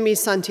 Jimmy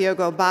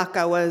Santiago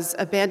Baca was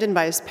abandoned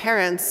by his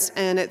parents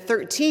and at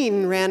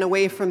 13 ran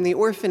away from the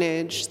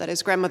orphanage that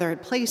his grandmother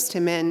had placed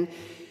him in.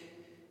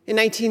 In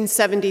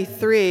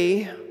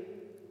 1973,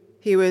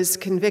 he was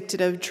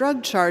convicted of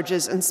drug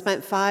charges and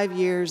spent 5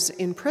 years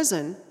in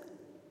prison.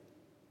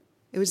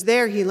 It was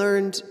there he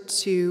learned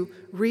to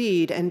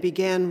read and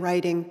began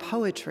writing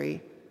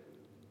poetry.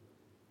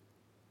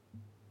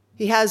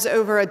 He has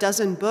over a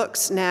dozen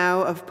books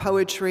now of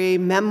poetry,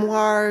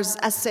 memoirs,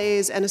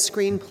 essays, and a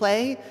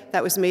screenplay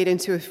that was made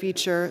into a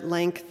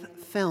feature-length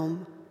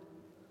film.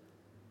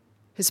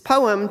 His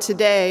poem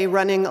today,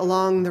 Running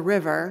Along the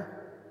River,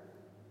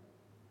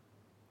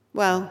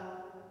 well,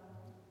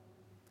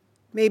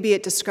 maybe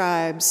it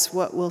describes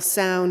what will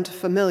sound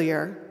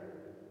familiar,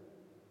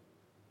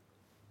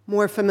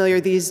 more familiar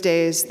these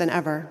days than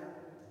ever.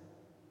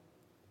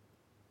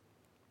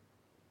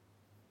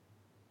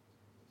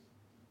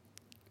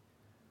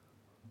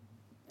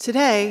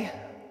 Today,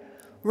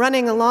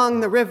 running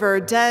along the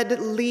river,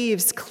 dead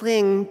leaves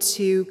cling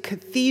to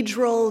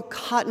cathedral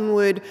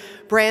cottonwood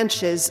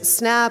branches,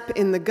 snap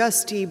in the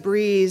gusty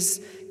breeze,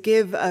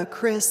 give a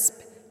crisp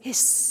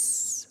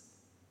hiss.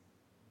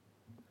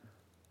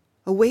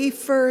 A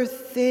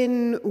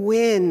wafer-thin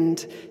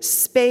wind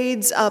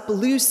spades up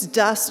loose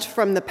dust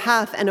from the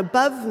path, and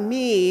above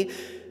me,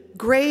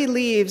 gray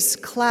leaves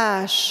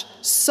clash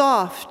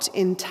soft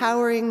in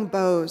towering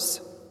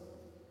boughs.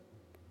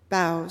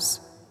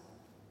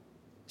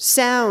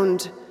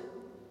 Sound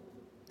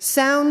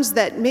sounds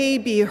that may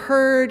be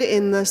heard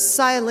in the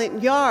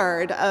silent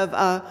yard of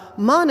a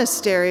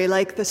monastery,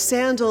 like the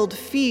sandaled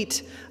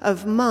feet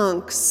of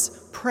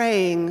monks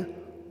praying,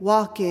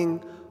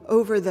 walking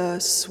over the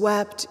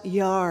swept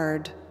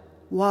yard,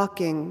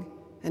 walking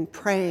and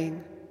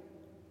praying.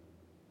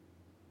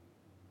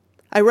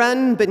 I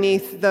run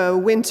beneath the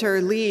winter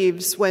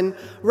leaves when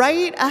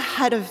right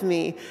ahead of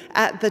me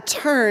at the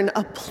turn,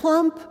 a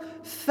plump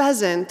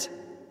pheasant,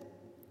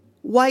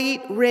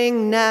 white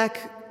ring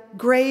neck,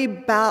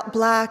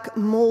 gray-black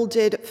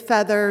molded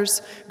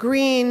feathers,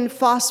 green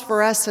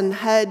phosphorescent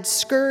head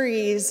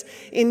scurries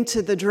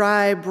into the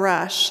dry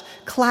brush,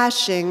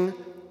 clashing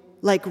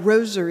like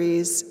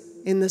rosaries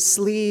in the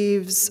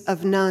sleeves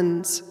of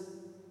nuns,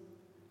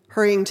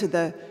 hurrying to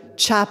the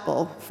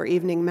chapel for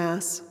evening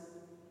mass.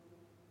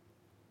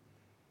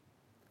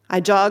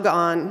 I jog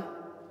on.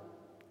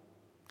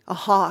 A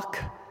hawk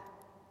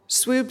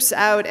swoops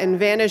out and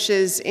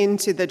vanishes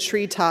into the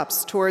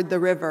treetops toward the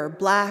river.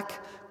 Black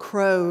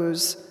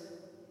crows,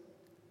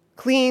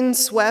 clean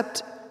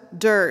swept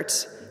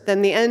dirt,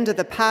 then the end of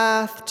the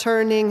path,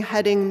 turning,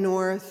 heading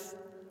north.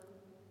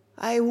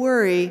 I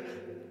worry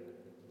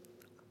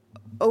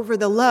over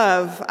the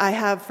love I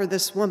have for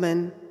this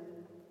woman.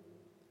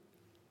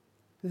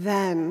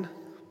 Then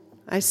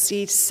I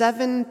see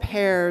 7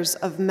 pairs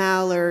of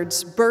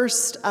mallards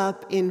burst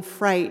up in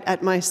fright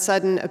at my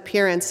sudden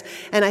appearance,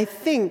 and I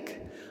think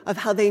of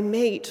how they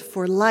mate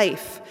for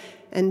life,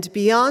 and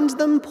beyond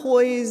them,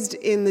 poised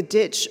in the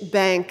ditch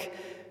bank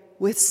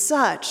with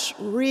such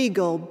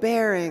regal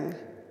bearing,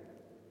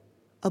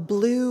 a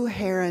blue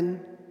heron.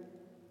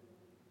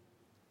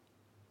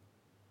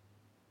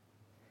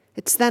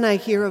 It's then I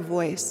hear a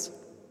voice,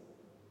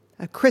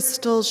 a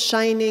crystal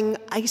shining,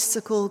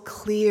 icicle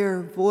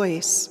clear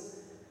voice.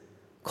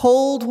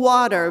 Cold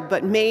water,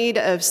 but made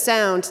of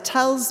sound,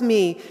 tells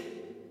me,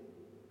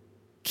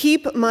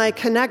 keep my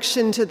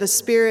connection to the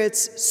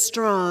spirits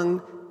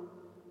strong.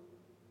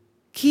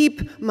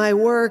 Keep my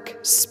work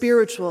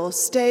spiritual.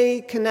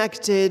 Stay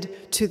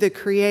connected to the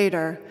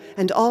Creator,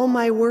 and all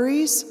my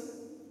worries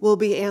will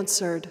be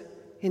answered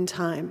in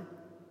time.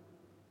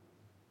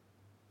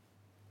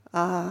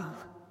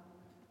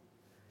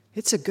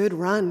 It's a good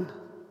run.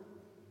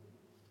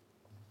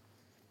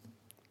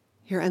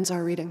 Here ends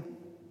our reading.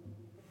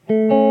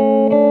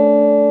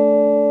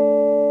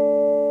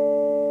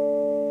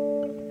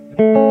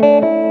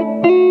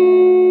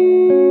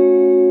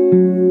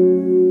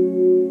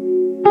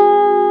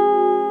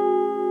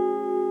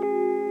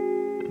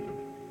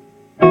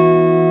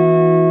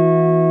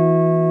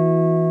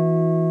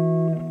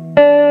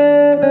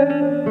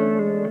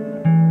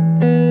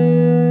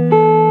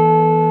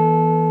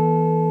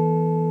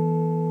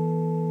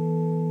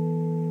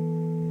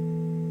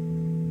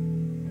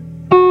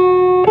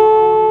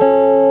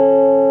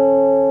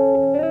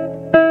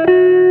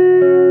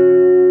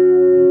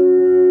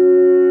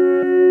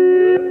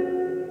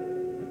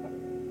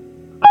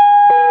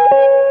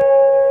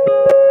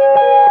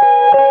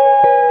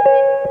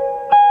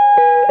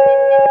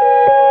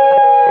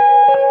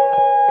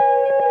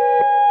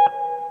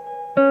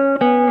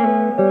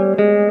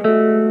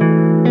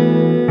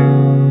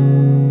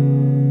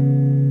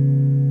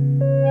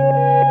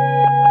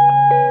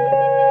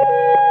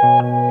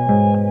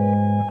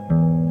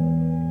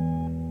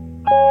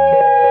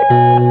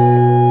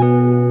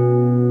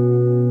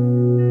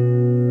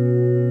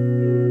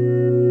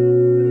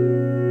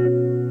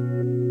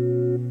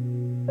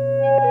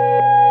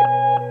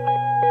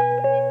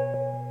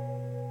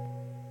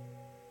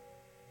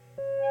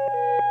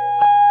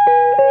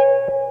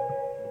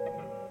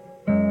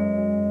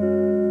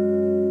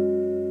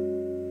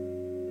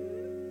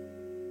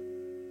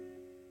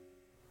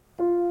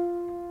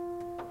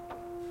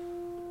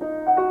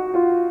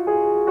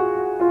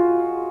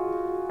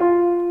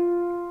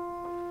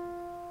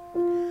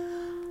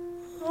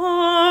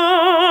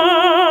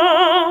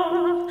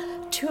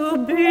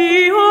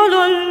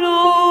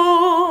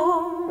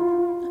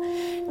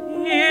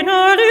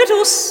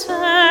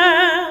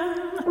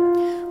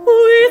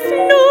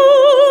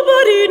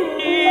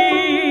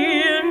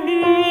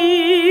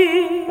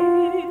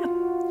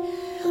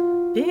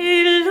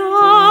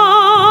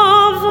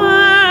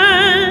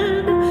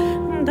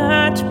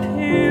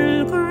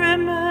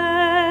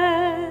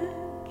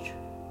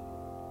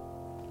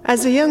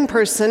 As a young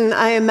person,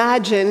 I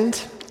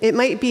imagined it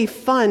might be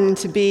fun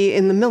to be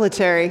in the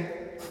military.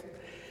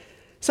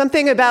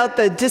 Something about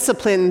the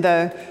discipline,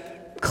 the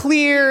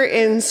clear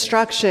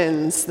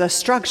instructions, the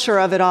structure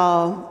of it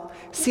all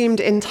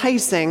seemed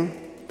enticing.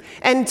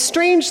 And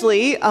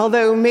strangely,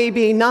 although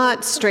maybe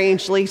not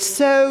strangely,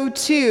 so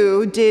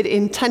too did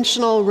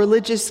intentional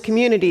religious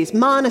communities,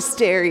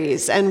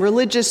 monasteries, and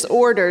religious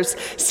orders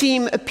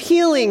seem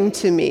appealing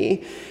to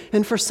me,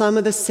 and for some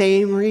of the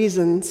same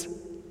reasons.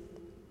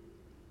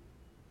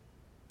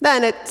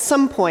 Then at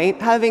some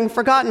point, having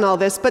forgotten all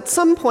this, but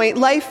some point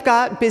life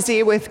got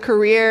busy with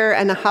career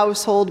and a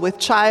household with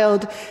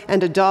child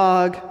and a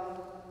dog.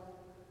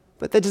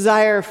 But the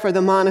desire for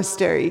the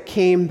monastery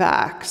came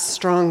back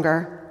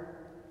stronger.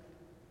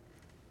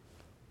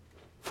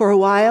 For a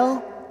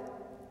while,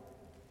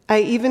 I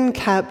even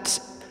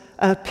kept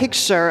a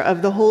picture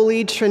of the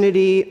Holy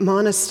Trinity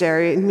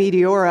Monastery in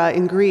Meteora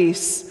in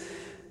Greece,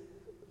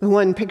 the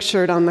one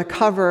pictured on the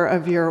cover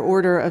of your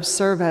order of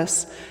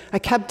service. I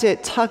kept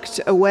it tucked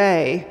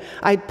away.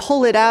 I'd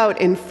pull it out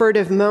in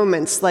furtive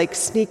moments, like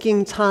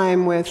sneaking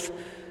time with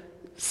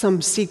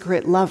some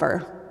secret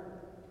lover,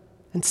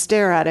 and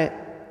stare at it.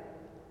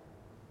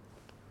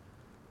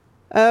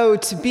 Oh,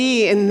 to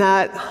be in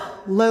that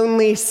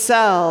lonely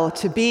cell,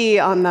 to be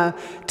on the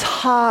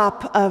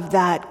top of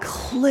that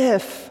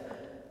cliff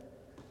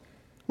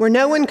where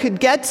no one could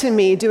get to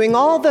me, doing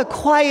all the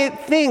quiet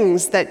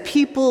things that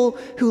people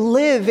who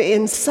live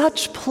in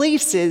such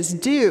places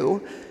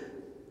do.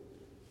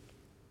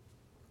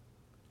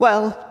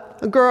 Well,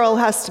 a girl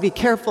has to be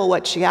careful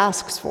what she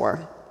asks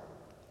for.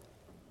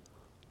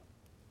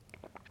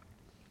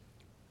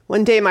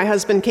 One day my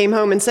husband came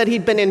home and said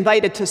he'd been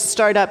invited to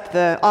start up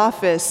the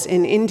office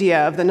in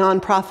India of the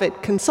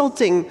nonprofit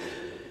consulting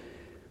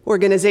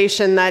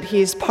organization that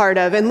he's part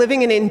of. And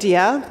living in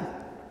India,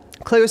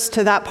 close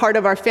to that part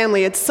of our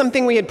family, it's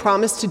something we had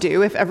promised to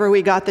do if ever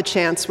we got the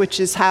chance, which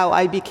is how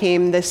I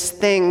became this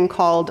thing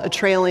called a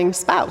trailing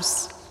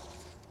spouse.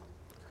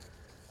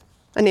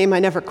 A name I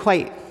never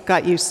quite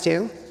got used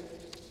to.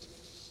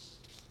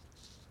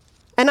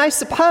 And I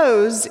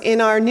suppose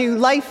in our new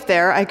life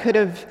there, I could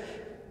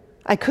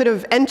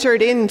have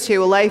entered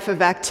into a life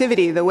of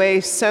activity the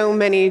way so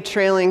many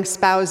trailing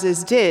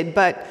spouses did,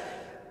 but,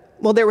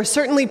 well, there was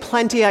certainly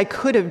plenty I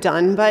could have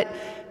done, but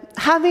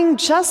having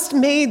just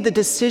made the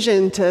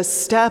decision to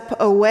step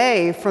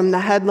away from the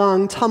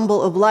headlong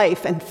tumble of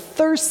life and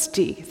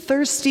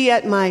thirsty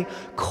at my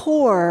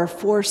core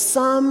for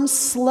some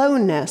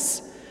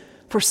slowness,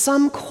 for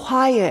some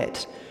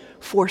quiet,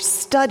 for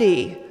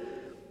study,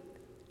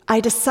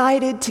 I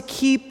decided to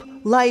keep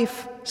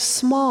life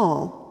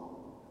small,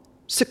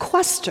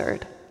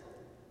 sequestered.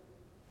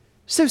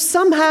 So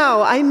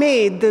somehow I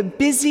made the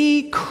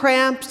busy,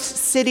 cramped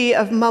city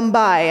of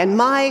Mumbai and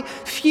my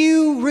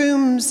few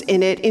rooms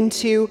in it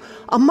into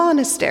a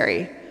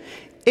monastery.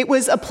 It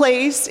was a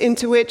place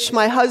into which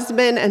my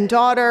husband and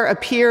daughter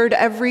appeared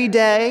every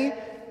day,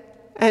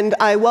 and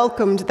I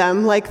welcomed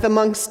them like the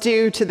monks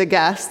do to the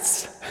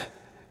guests.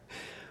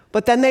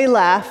 But then they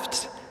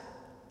left.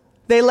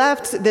 They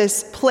left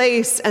this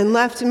place and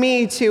left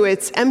me to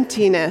its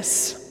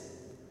emptiness.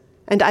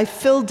 And I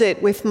filled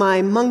it with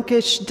my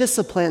monkish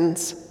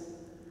disciplines,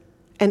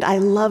 and I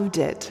loved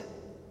it.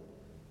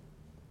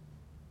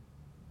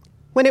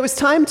 When it was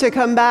time to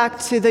come back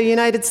to the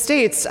United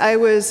States, I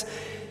was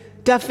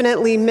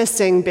definitely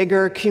missing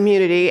bigger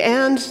community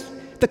and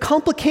the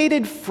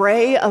complicated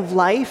fray of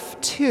life,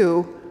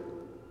 too.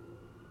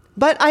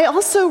 But I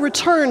also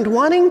returned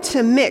wanting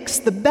to mix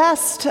the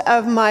best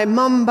of my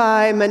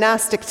Mumbai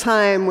monastic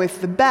time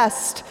with the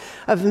best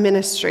of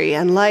ministry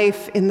and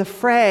life in the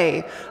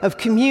fray of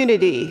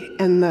community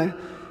and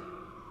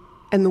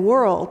the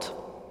world.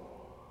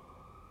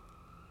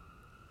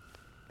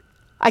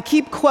 I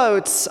keep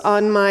quotes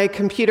on my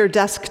computer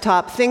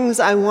desktop, things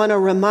I want to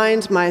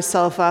remind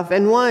myself of,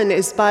 and one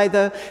is by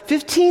the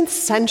 15th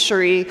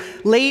century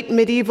late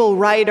medieval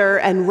writer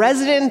and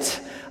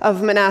resident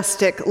of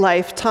monastic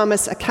life,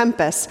 Thomas à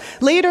Kempis.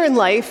 Later in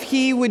life,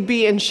 he would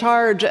be in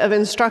charge of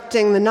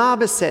instructing the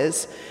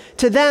novices.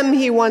 To them,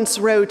 he once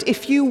wrote,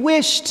 "If you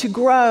wish to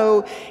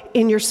grow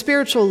in your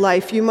spiritual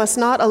life, you must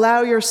not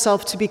allow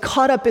yourself to be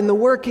caught up in the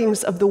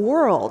workings of the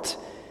world.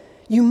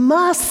 You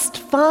must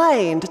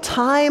find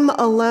time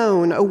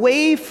alone,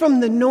 away from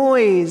the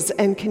noise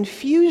and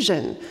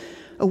confusion,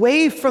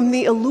 away from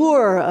the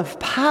allure of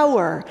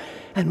power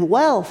and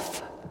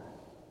wealth."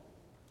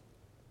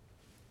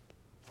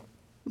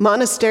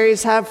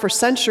 Monasteries have for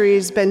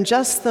centuries been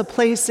just the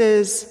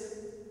places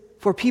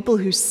for people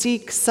who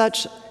seek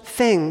such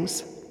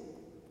things.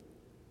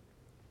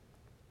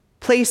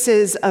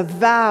 Places of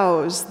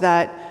vows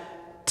that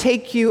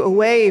take you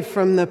away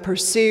from the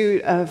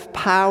pursuit of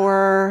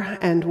power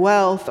and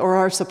wealth, or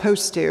are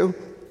supposed to.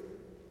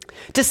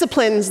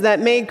 Disciplines that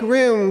make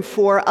room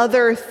for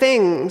other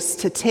things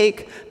to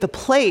take the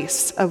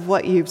place of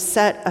what you've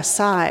set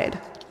aside.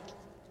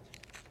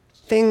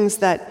 Things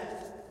that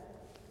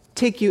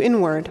take you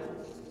inward.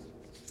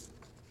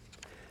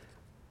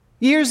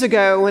 Years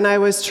ago, when I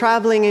was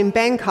traveling in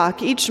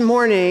Bangkok, each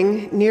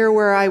morning near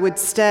where I would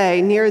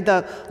stay, near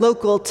the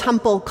local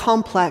temple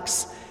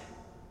complex,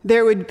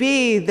 there would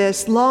be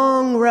this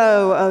long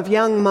row of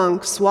young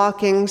monks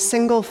walking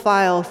single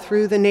file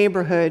through the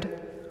neighborhood.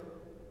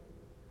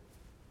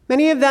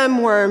 Many of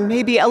them were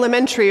maybe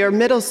elementary or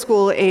middle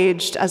school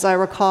aged, as I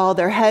recall,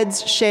 their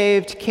heads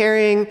shaved,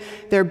 carrying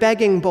their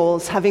begging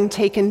bowls, having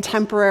taken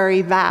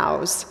temporary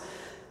vows.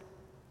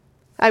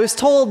 I was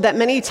told that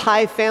many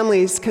Thai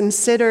families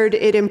considered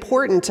it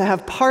important to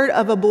have part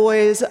of a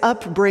boy's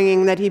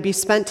upbringing that he be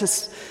spent to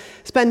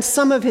spend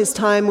some of his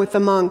time with the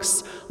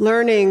monks,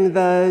 learning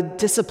the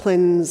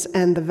disciplines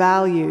and the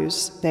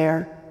values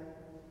there,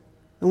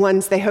 the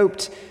ones they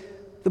hoped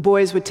the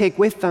boys would take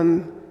with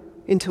them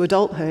into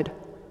adulthood.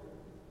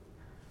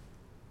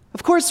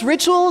 Of course,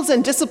 rituals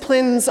and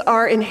disciplines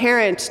are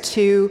inherent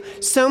to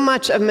so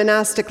much of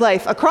monastic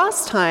life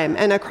across time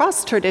and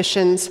across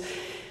traditions.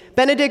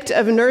 Benedict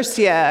of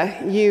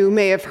Nursia, you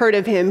may have heard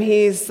of him.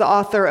 He's the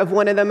author of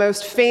one of the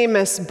most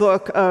famous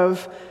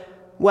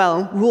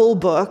rule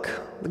book,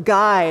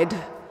 guide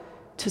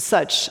to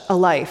such a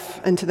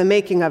life and to the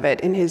making of it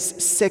in his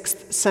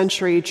 6th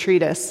century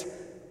treatise.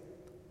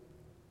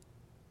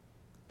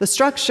 The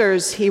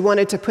structures he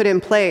wanted to put in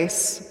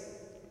place,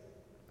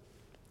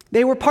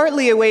 they were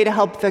partly a way to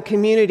help the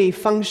community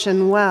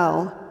function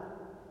well,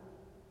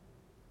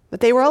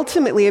 but they were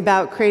ultimately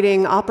about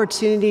creating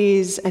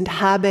opportunities and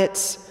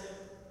habits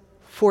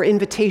for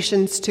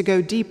invitations to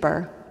go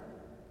deeper.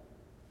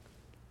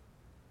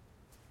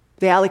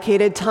 They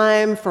allocated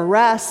time for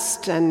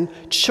rest and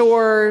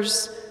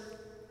chores,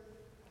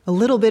 a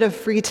little bit of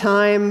free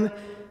time,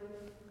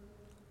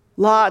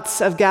 lots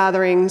of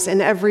gatherings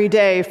and every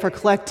day for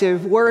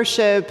collective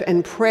worship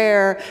and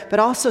prayer, but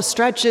also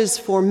stretches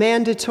for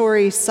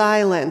mandatory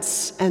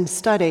silence and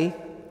study.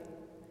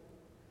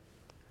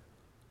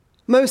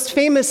 Most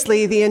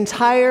famously, the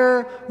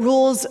entire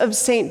rules of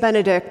Saint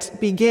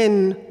Benedict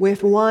begin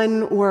with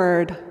one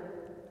word: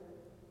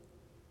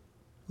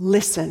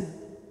 listen.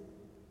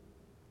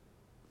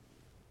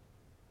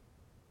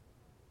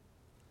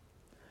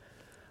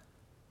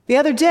 The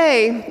other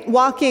day,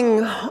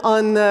 walking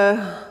on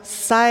the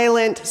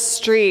silent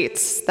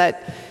streets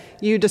that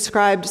you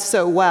described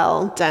so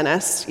well,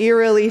 Dennis,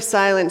 eerily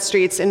silent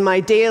streets, in my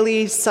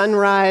daily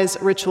sunrise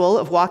ritual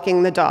of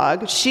walking the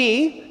dog,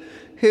 she,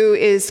 who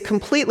is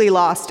completely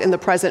lost in the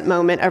present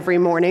moment every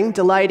morning,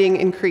 delighting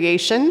in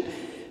creation,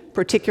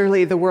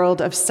 particularly the world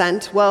of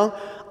scent, well,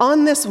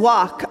 on this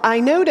walk, I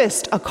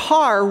noticed a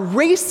car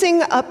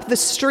racing up the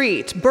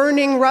street,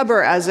 burning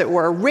rubber, as it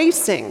were,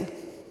 racing.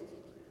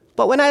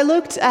 But when I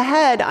looked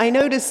ahead, I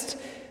noticed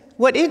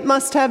what it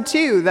must have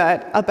too,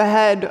 that up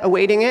ahead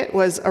awaiting it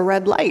was a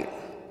red light.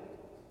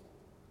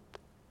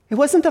 It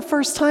wasn't the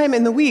first time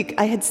in the week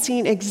I had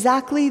seen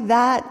exactly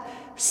that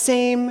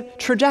same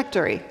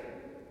trajectory.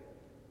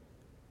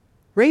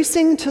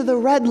 Racing to the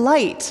red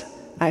light,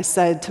 I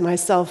said to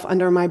myself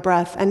under my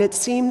breath, and it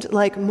seemed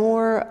like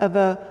more of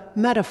a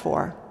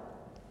metaphor.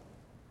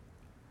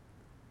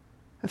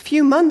 A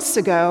few months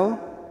ago,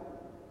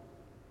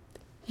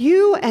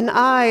 you and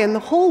I and the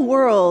whole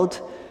world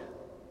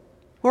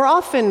were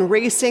often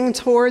racing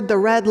toward the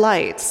red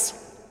lights,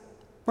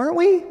 weren't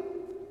we?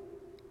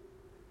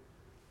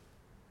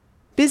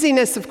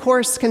 Busyness, of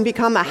course, can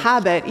become a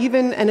habit,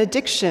 even an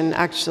addiction,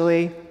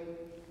 actually.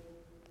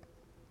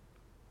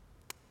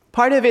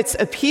 Part of its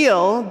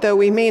appeal, though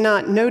we may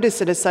not notice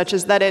it as such,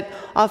 is that it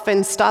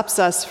often stops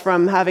us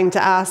from having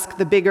to ask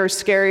the bigger,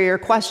 scarier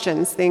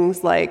questions,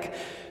 things like,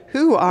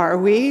 who are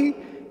we?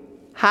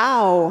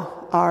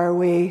 How are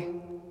we?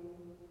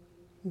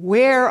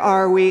 Where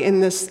are we in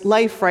this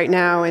life right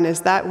now, and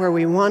is that where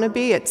we want to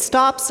be? It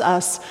stops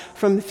us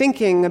from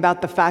thinking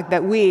about the fact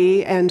that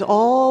we and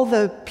all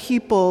the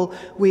people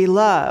we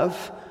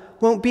love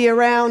won't be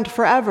around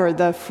forever,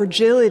 the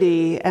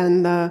fragility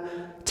and the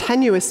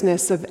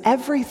tenuousness of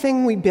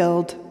everything we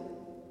build.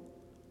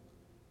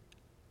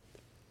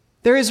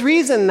 There is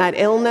reason that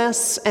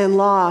illness and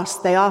loss,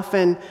 they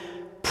often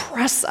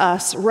press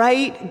us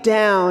right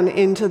down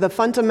into the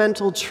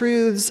fundamental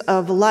truths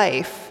of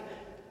life,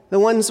 the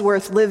ones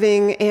worth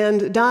living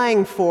and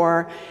dying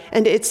for.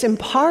 And it's in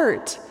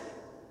part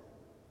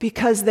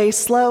because they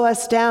slow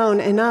us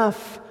down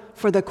enough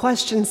for the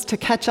questions to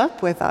catch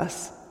up with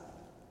us.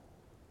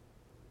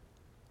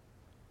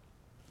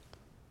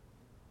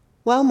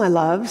 Well, my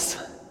loves,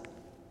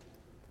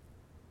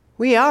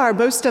 we are,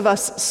 most of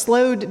us,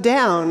 slowed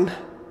down.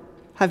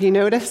 Have you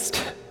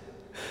noticed?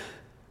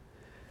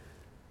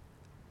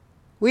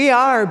 We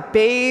are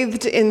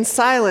bathed in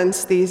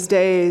silence these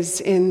days,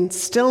 in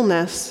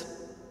stillness,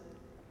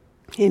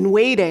 in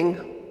waiting,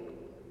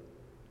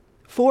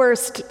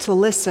 forced to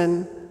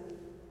listen.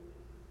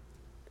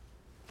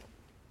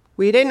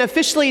 We didn't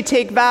officially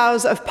take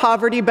vows of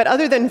poverty, but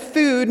other than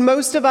food,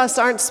 most of us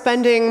aren't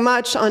spending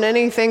much on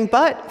anything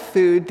but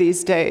food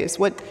these days.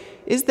 What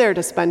is there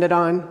to spend it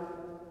on?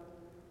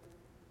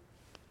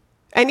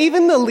 And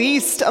even the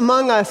least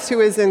among us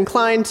who is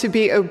inclined to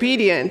be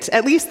obedient,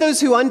 at least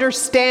those who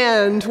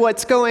understand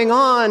what's going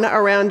on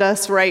around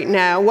us right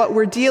now, what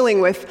we're dealing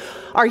with,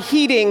 are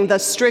heeding the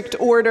strict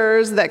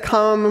orders that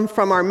come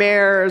from our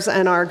mayors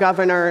and our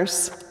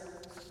governors.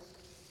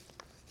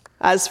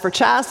 As for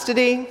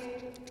chastity,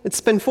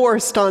 it's been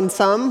forced on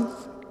some.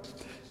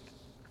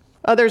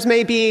 Others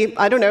may be,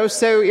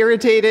 so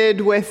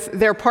irritated with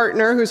their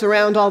partner who's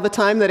around all the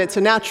time that it's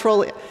a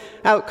natural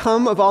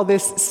outcome of all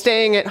this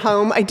staying at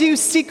home. I do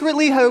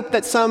secretly hope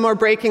that some are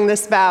breaking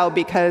this vow,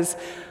 because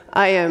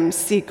I am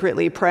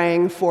secretly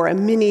praying for a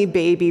mini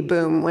baby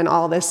boom when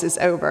all this is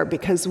over,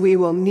 because we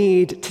will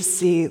need to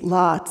see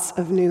lots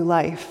of new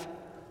life.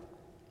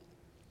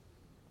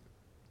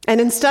 And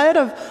instead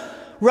of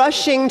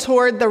rushing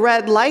toward the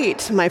red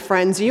light, my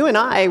friends, you and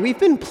I, we've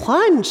been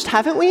plunged,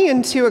 haven't we,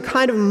 into a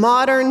kind of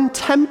modern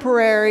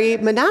temporary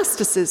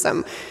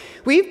monasticism.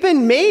 We've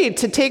been made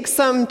to take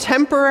some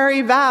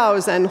temporary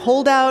vows and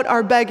hold out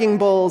our begging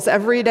bowls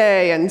every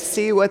day and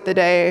see what the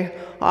day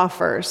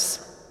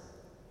offers.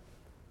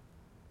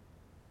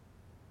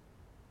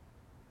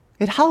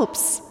 It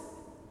helps,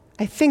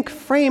 I think,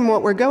 frame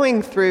what we're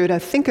going through to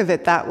think of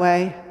it that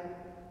way.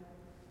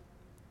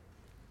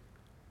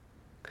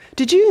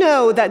 Did you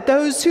know that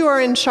those who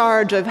are in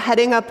charge of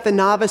heading up the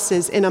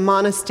novices in a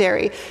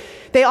monastery,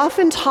 they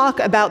often talk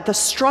about the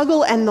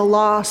struggle and the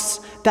loss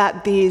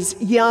that these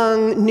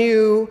young,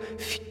 new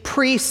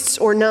priests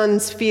or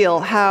nuns feel,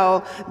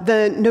 how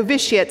the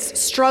novitiates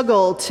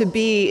struggle to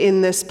be in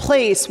this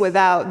place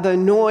without the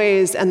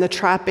noise and the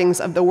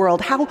trappings of the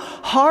world, how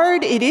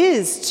hard it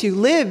is to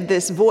live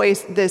this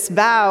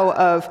vow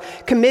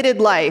of committed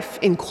life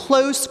in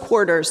close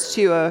quarters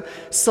to a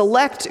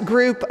select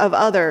group of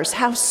others,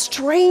 how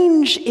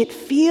strange it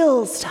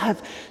feels to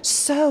have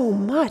so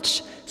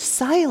much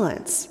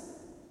silence.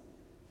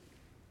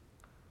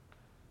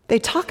 They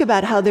talk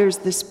about how there's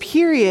this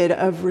period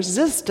of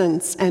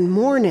resistance and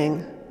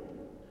mourning.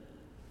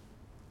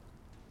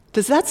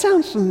 Does that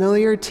sound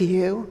familiar to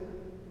you?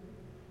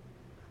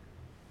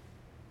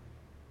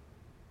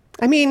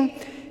 I mean,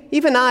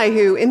 even I,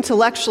 who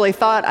intellectually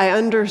thought I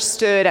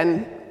understood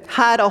and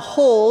had a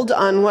hold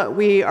on what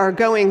we are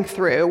going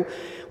through,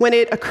 when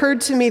it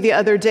occurred to me the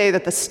other day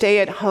that the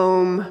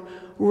stay-at-home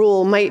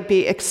rule might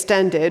be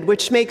extended,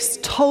 which makes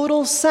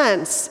total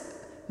sense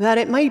that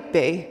it might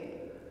be,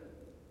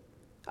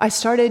 I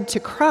started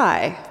to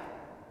cry.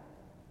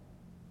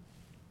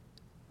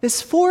 This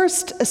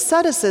forced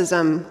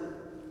asceticism,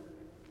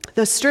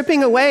 the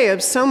stripping away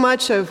of so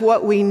much of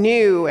what we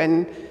knew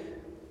and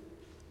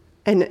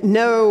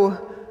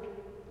know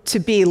to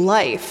be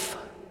life,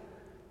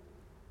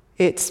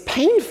 it's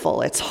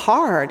painful, it's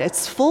hard,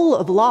 it's full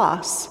of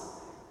loss.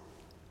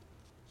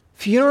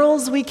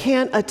 Funerals we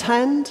can't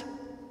attend,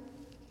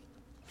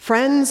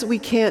 friends we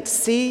can't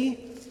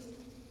see,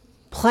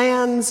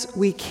 plans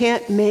we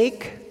can't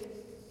make.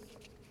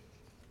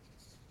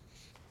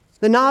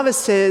 The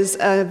novices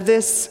of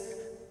this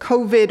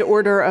COVID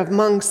order of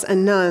monks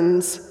and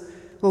nuns,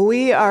 well,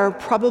 we are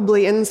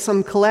probably in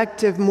some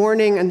collective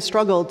mourning and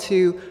struggle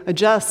to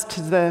adjust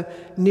to the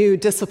new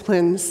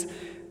disciplines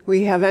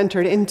we have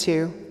entered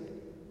into.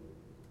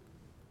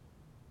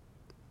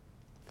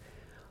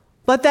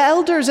 But the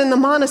elders in the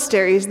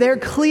monasteries, they're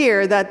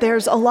clear that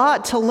there's a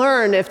lot to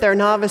learn if their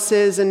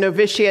novices and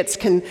novitiates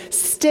can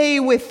stay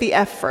with the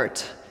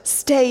effort,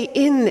 stay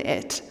in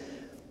it.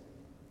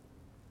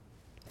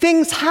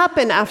 Things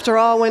happen, after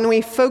all, when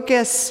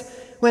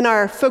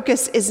our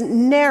focus is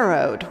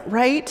narrowed,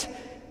 right?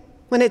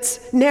 When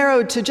it's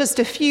narrowed to just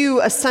a few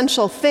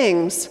essential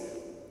things.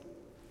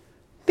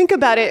 Think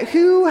about it.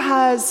 Who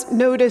has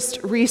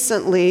noticed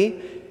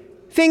recently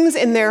things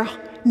in their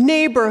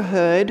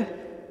neighborhood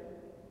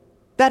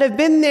that have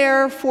been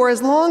there for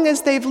as long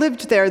as they've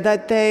lived there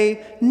that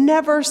they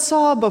never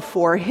saw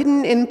before,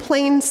 hidden in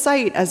plain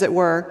sight, as it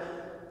were?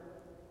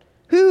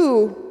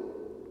 Who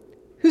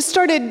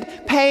started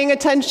paying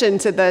attention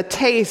to the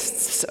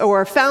tastes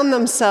or found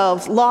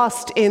themselves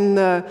lost in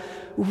the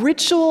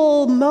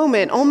ritual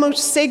moment,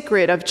 almost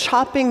sacred, of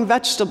chopping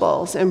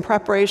vegetables in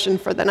preparation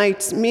for the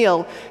night's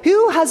meal?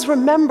 Who has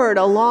remembered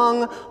a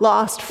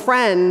long-lost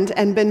friend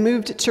and been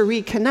moved to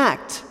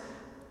reconnect?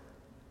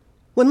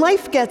 When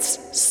life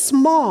gets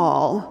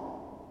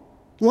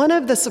small, one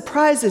of the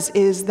surprises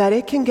is that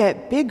it can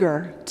get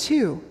bigger,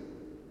 too.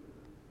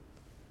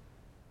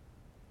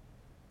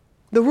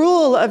 The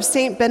rule of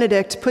Saint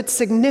Benedict puts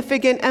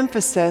significant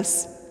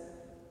emphasis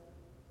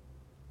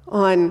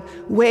on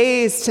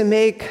ways to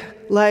make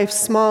life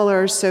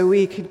smaller so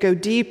we could go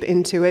deep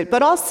into it,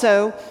 but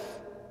also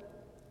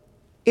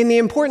in the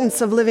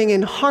importance of living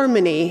in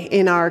harmony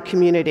in our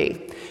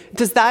community.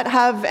 Does that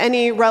have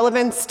any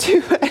relevance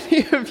to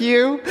any of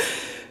you?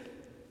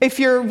 If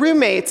your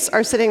roommates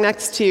are sitting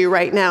next to you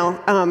right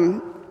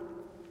now,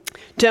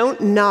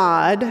 don't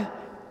nod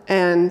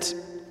and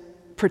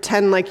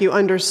pretend like you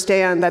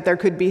understand that there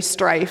could be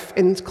strife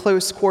in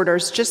close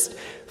quarters. Just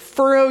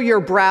furrow your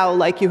brow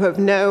like you have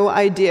no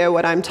idea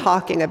what I'm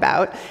talking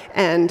about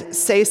and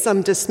say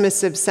some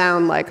dismissive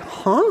sound like,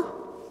 huh?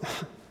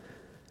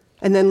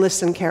 And then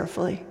listen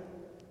carefully.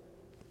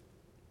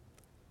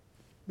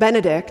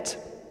 Benedict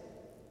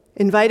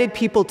invited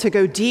people to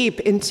go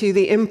deep into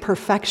the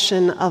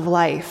imperfection of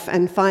life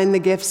and find the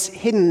gifts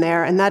hidden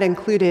there, and that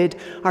included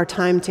our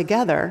time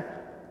together.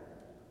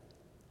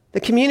 The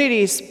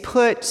communities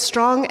put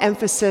strong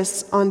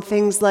emphasis on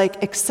things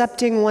like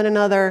accepting one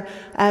another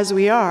as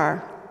we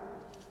are.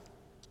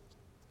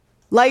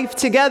 Life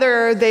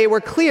together, they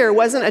were clear,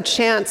 wasn't a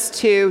chance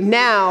to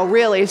now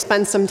really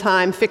spend some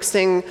time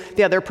fixing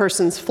the other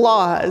person's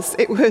flaws.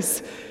 It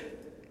was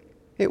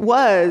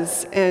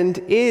and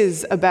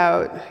is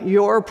about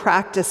your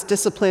practice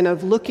discipline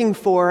of looking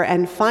for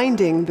and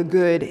finding the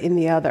good in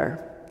the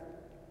other.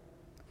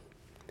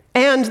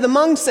 And the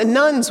monks and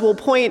nuns will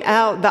point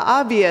out the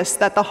obvious,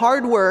 that the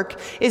hard work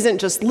isn't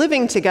just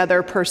living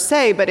together per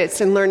se, but it's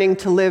in learning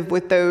to live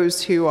with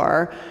those who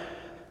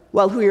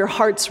your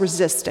heart's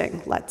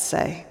resisting, let's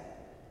say.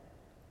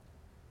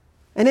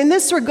 And in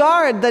this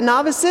regard, the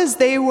novices,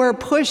 they were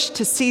pushed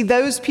to see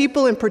those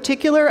people in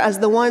particular as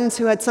the ones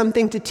who had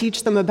something to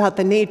teach them about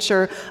the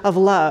nature of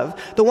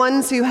love, the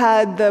ones who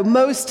had the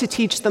most to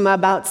teach them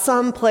about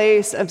some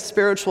place of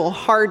spiritual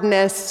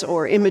hardness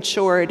or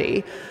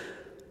immaturity.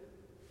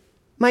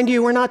 Mind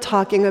you, we're not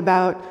talking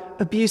about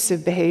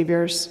abusive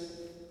behaviors.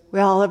 We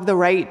all have the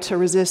right to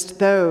resist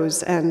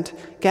those and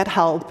get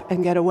help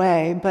and get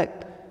away,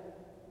 but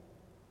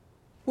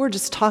we're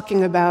just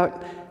talking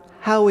about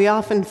how we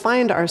often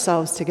find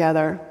ourselves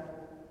together,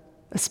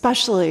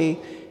 especially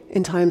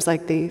in times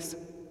like these.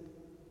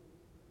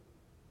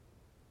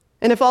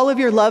 And if all of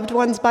your loved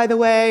ones, by the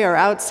way, are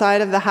outside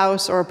of the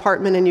house or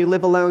apartment and you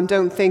live alone,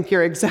 don't think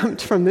you're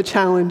exempt from the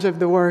challenge of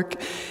the work.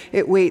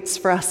 It waits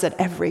for us at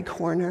every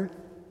corner.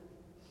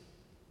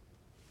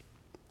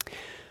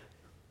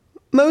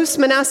 Most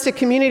monastic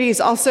communities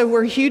also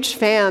were huge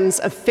fans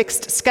of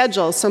fixed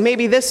schedules, so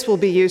maybe this will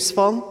be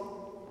useful.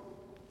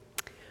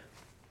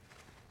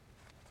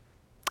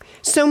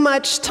 So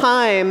much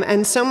time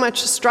and so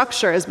much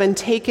structure has been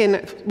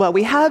taken, well,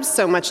 we have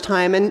so much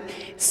time and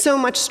so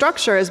much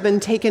structure has been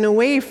taken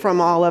away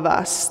from all of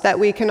us that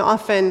we can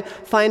often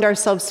find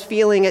ourselves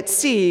feeling at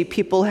sea.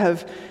 People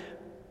have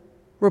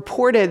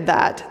reported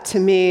that to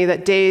me,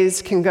 that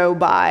days can go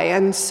by.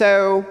 And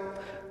so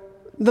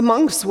the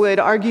monks would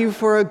argue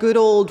for a good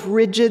old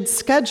rigid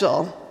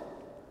schedule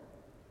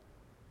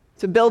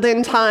to build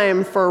in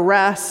time for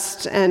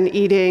rest and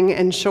eating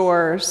and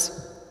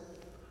chores.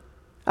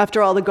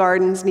 After all, the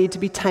gardens need to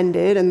be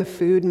tended and the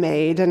food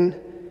made, and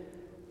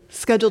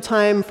schedule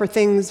time for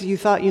things you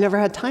thought you never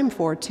had time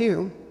for,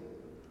 too.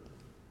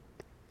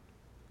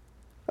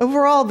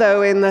 Overall,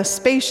 though, in the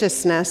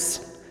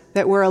spaciousness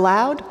that we're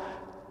allowed,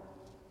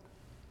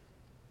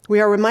 we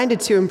are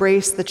reminded to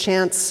embrace the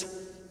chance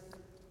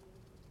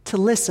to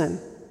listen.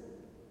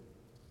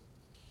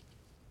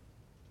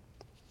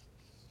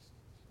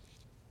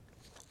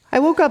 I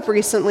woke up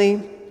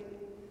recently,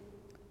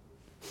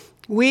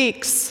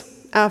 weeks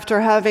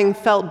after having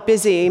felt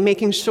busy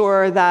making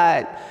sure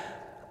that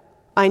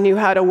I knew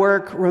how to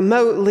work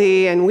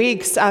remotely, and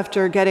weeks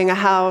after getting a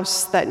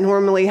house that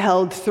normally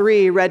held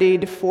 3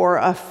 readied for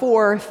a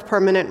 4th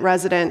permanent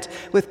resident,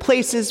 with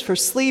places for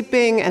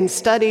sleeping and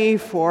study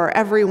for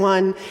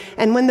everyone.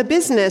 And when the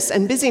business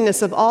and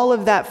busyness of all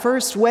of that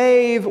first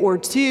wave or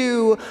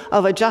 2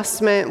 of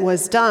adjustment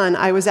was done,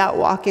 I was out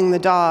walking the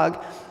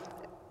dog,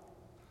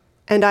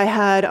 and I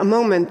had a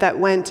moment that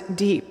went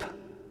deep.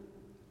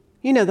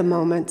 You know the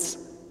moments.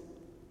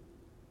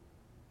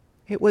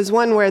 It was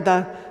one where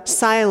the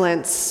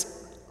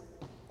silence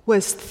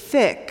was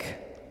thick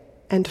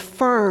and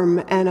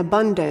firm and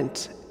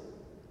abundant.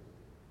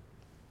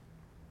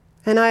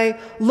 And I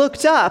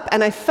looked up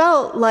and I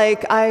felt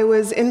like I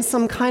was in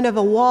some kind of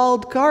a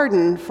walled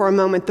garden for a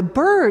moment. The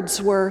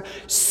birds were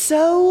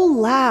so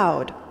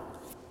loud.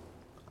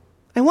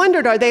 I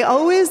wondered, are they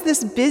always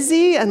this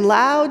busy and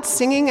loud,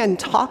 singing and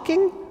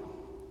talking?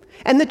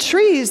 And the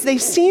trees, they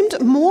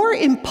seemed more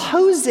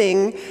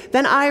imposing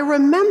than I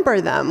remember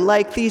them,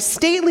 like these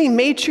stately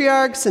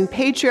matriarchs and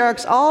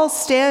patriarchs all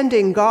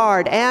standing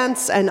guard,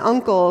 aunts and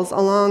uncles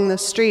along the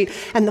street.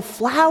 And the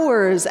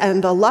flowers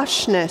and the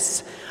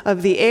lushness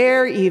of the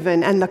air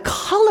even, and the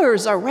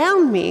colors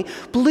around me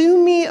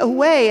blew me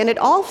away. And it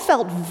all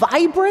felt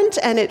vibrant,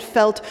 and it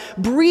felt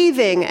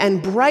breathing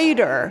and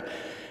brighter.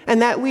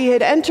 And that we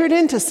had entered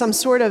into some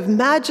sort of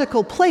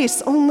magical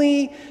place,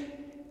 only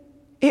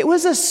it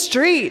was a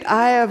street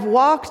I have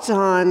walked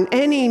on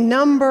any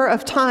number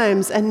of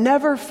times and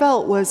never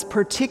felt was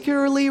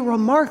particularly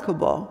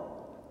remarkable.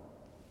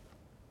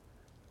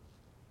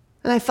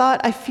 And I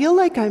thought, I feel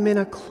like I'm in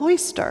a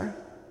cloister.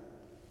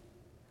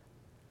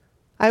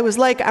 I was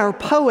like our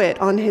poet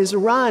on his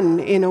run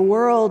in a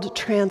world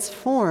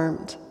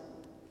transformed.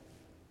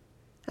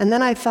 And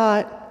then I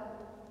thought,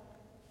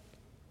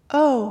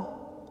 oh,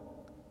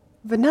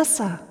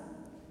 Vanessa,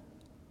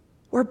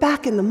 we're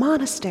back in the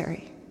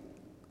monastery.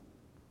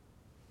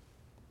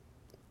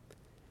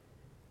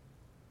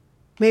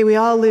 May we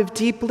all live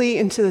deeply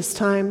into this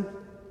time,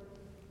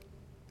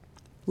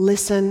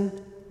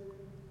 listen,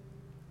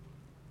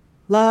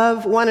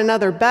 love one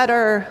another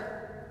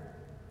better,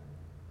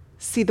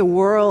 see the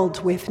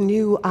world with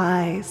new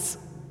eyes.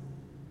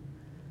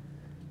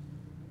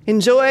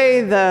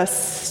 Enjoy the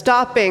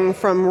stopping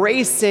from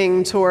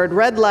racing toward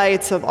red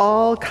lights of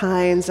all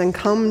kinds and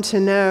come to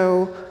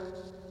know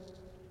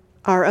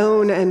our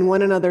own and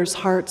one another's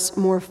hearts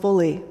more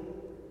fully.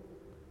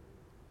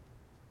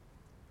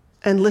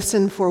 And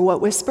listen for what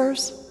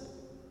whispers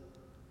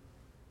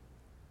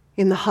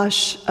in the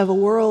hush of a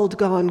world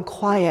gone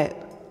quiet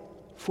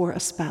for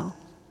a spell.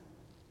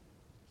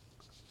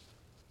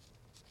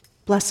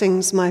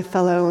 Blessings, my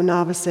fellow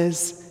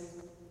novices,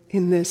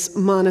 in this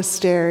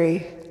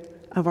monastery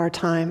of our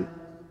time.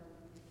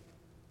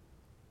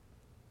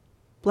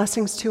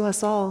 Blessings to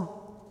us all.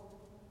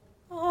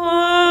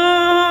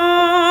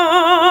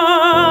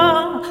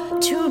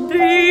 To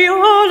be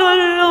all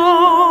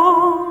alone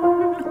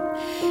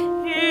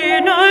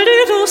in a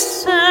little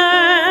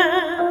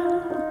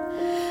sand,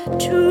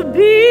 to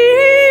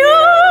be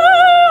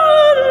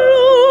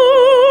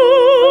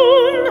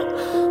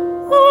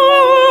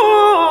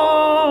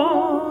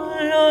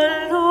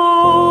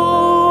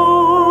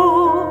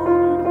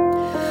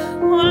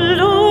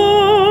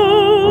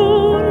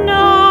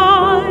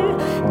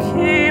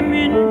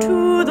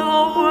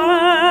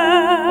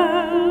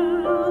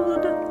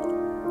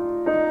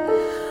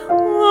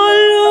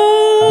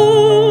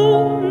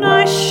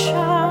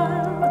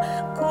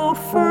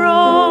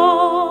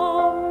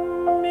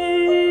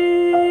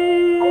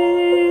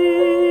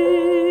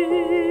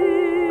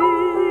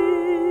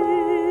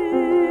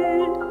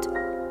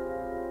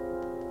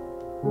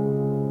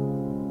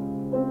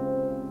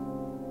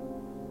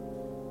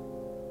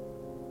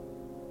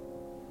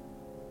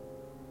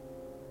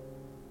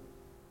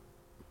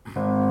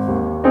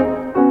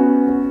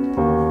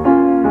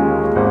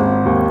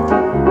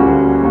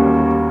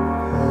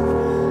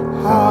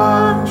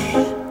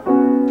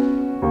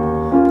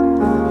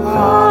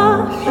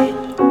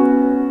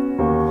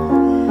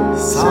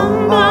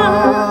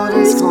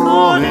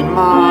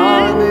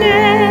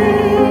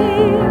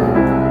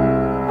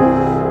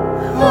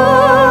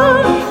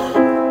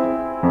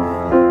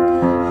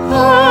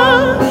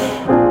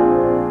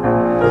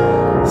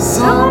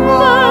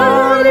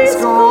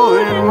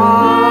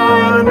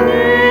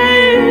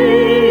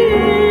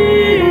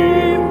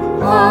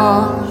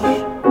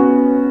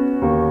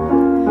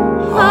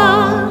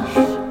Hush.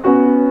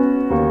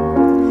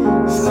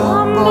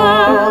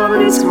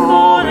 Somebody's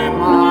calling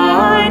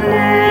my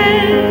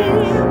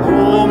name.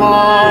 Oh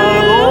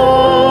my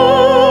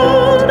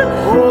Lord,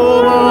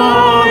 oh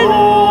my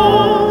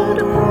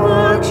Lord,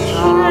 what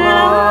shall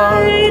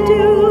I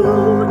do?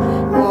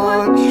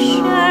 What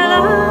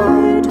shall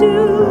I do?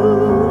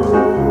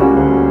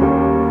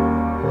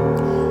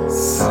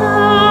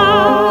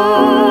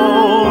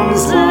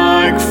 Sounds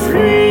like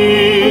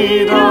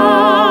freedom.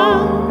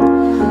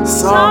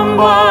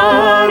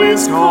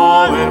 Somebody's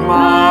calling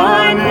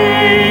my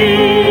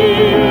name.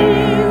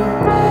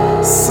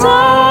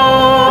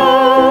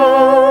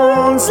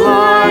 Sounds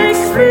like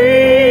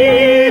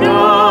freedom.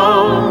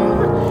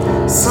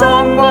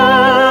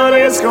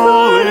 Somebody's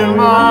calling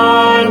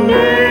my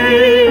name.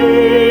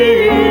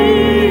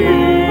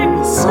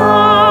 Sounds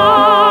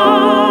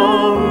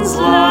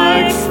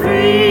like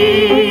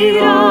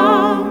freedom.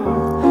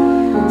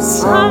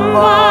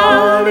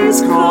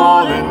 Somebody's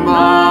calling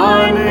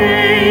my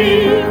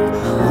name.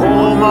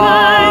 Oh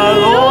my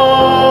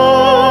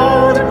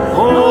Lord,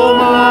 oh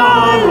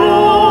my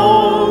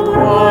Lord,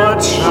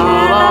 what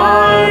shall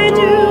I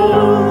do?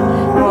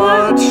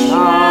 What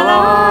shall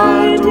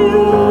I do?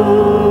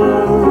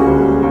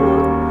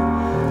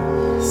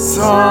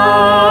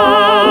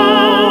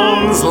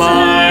 Sounds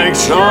like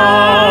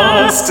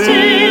justice.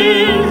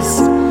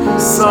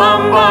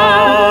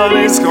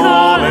 Somebody's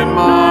calling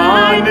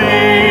my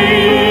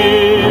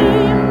name.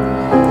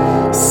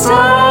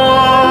 Sounds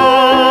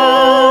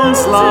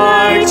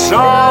like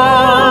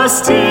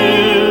justice.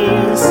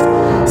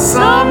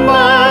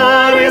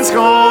 Somebody's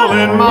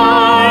calling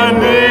my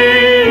name.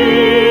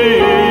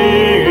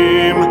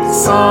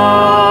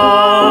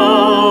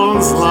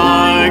 Sounds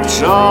like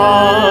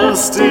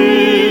justice.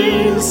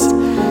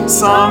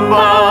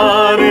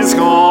 Somebody's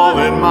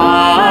calling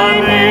my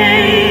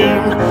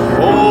name.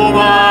 Oh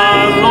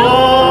my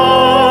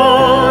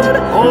Lord,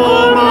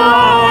 oh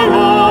my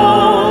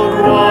Lord,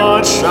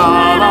 what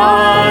shall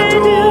I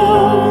do?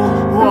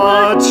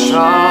 What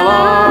shall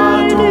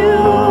I do?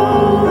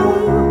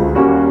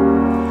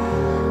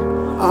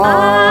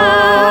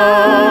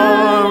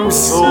 I'm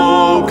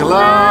so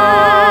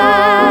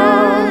glad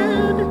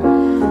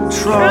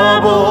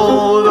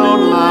trouble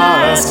don't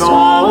last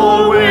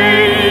always.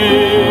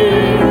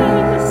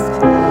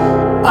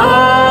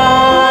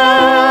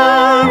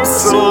 I'm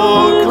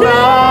so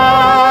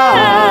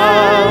glad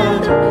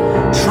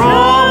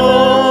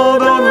trouble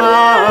don't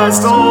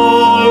last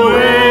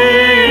always.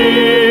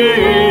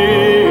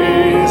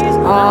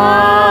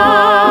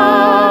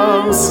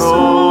 I'm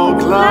so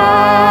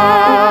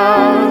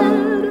glad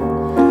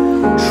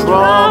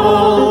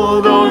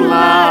trouble don't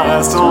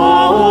last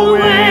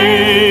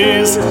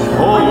always.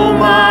 Oh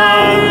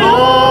my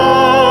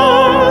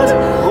Lord,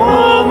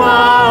 oh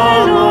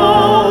my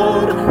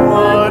Lord,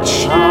 what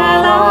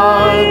shall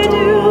I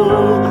do?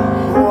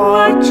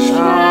 What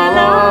shall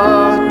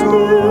I do?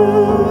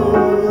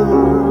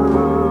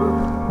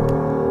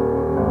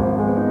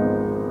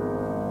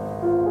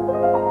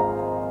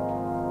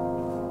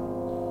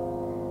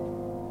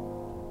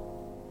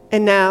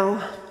 And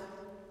now,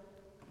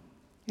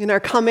 in our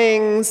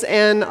comings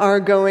and our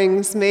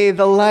goings, may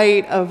the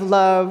light of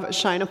love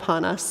shine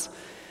upon us.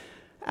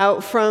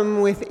 Out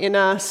from within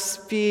us,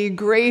 be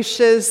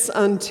gracious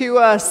unto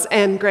us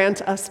and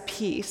grant us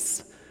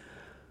peace.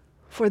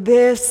 For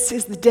this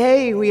is the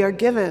day we are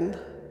given.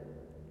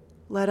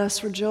 Let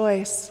us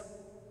rejoice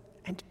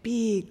and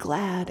be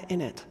glad in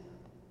it.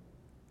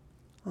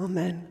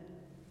 Amen.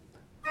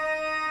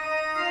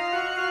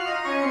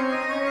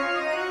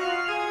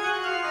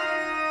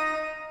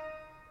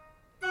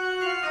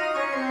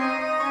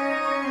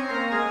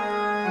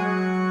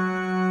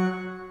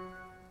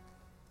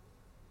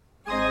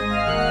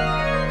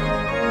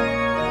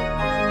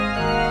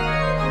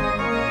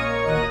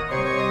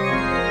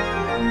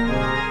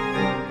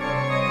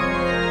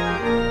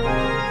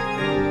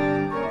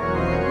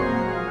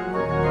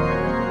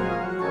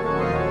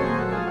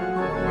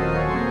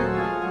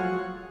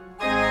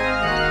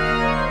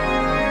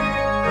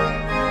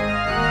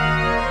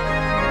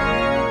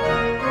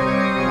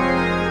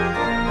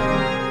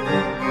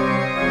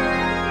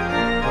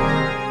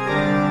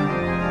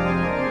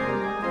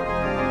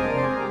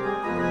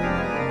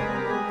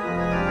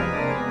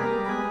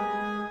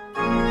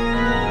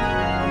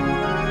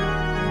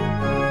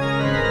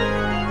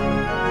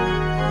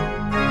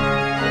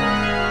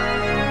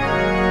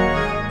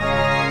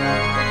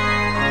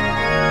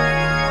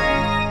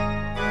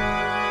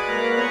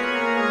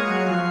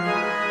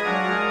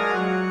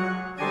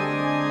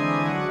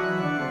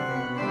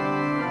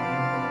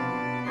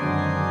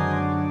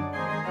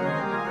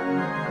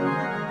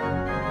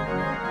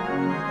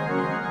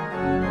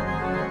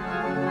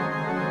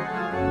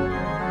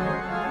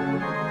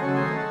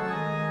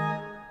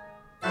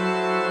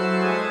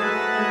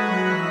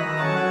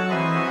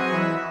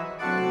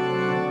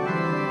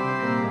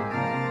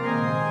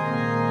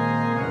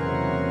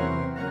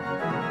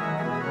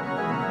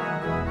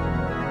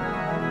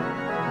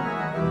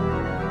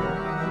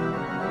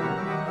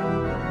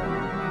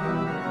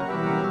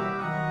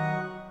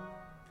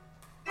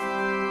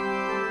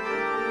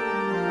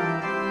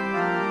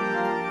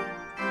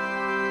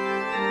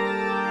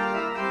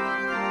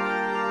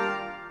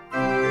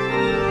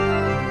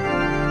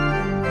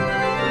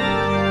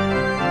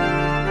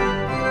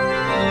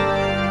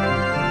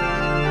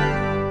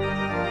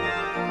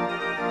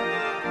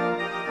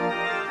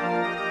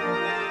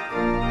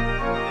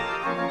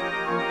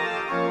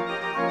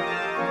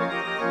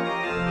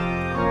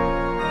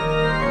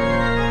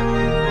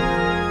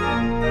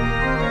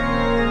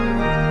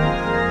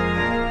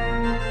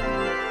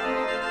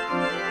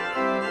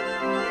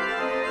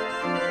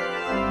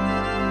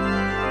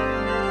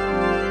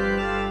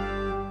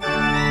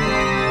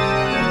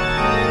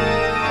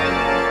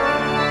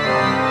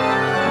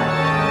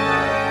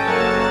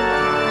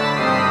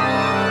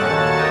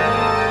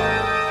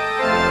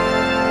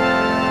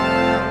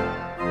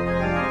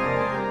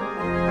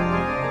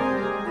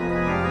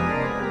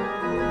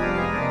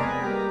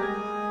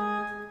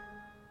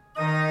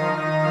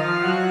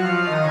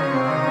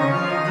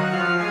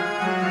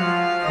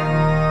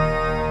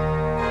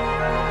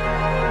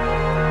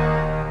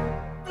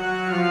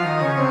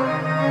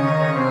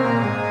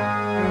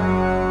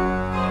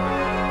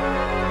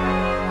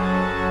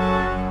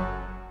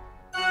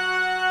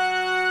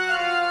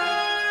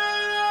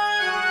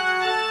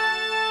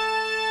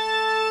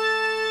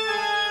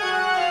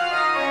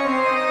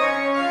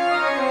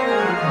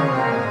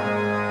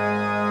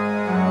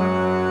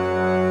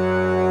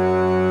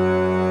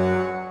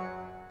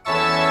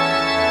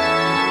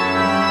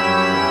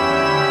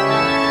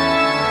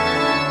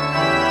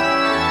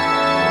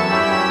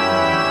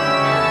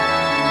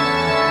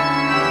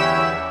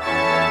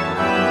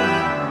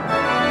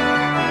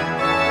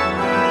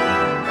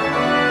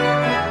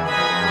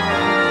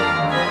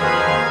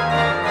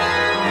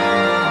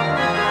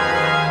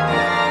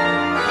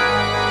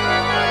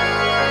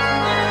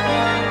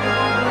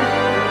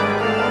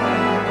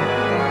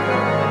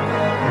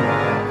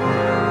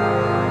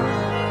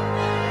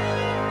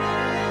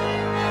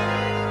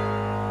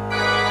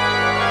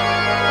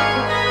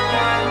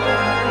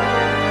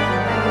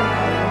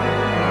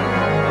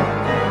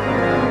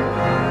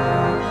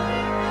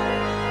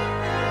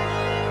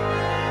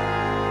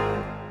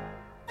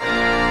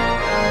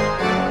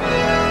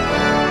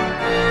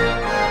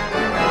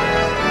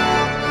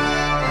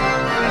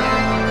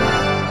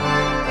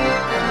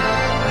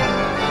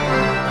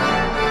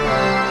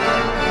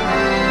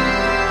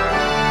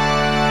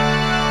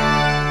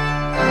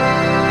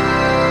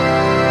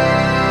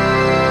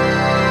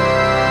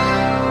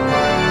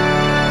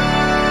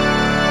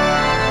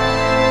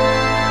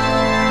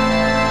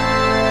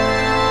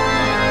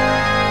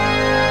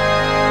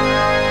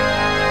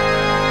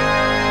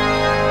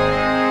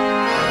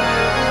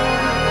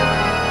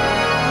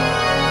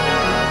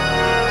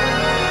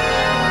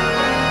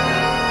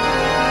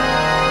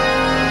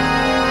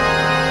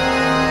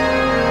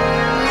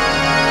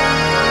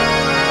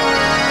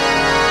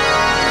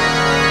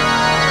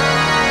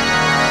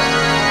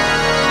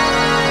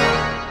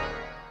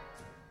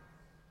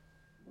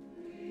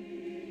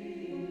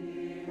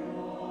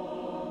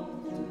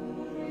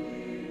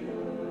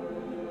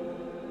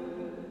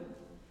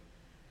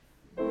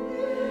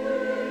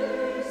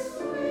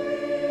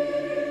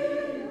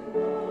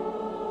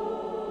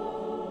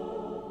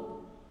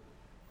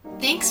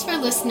 Thanks for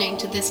listening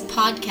to this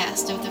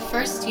podcast of the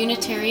First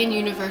Unitarian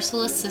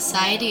Universalist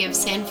Society of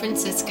San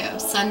Francisco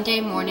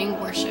Sunday morning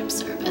worship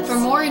service. For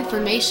more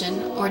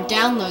information or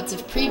downloads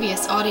of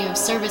previous audio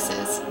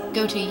services,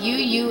 go to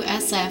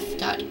uusf.org.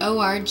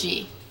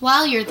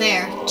 While you're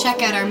there,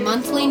 check out our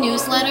monthly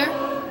newsletter,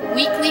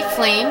 weekly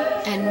flame,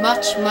 and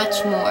much,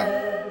 much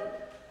more.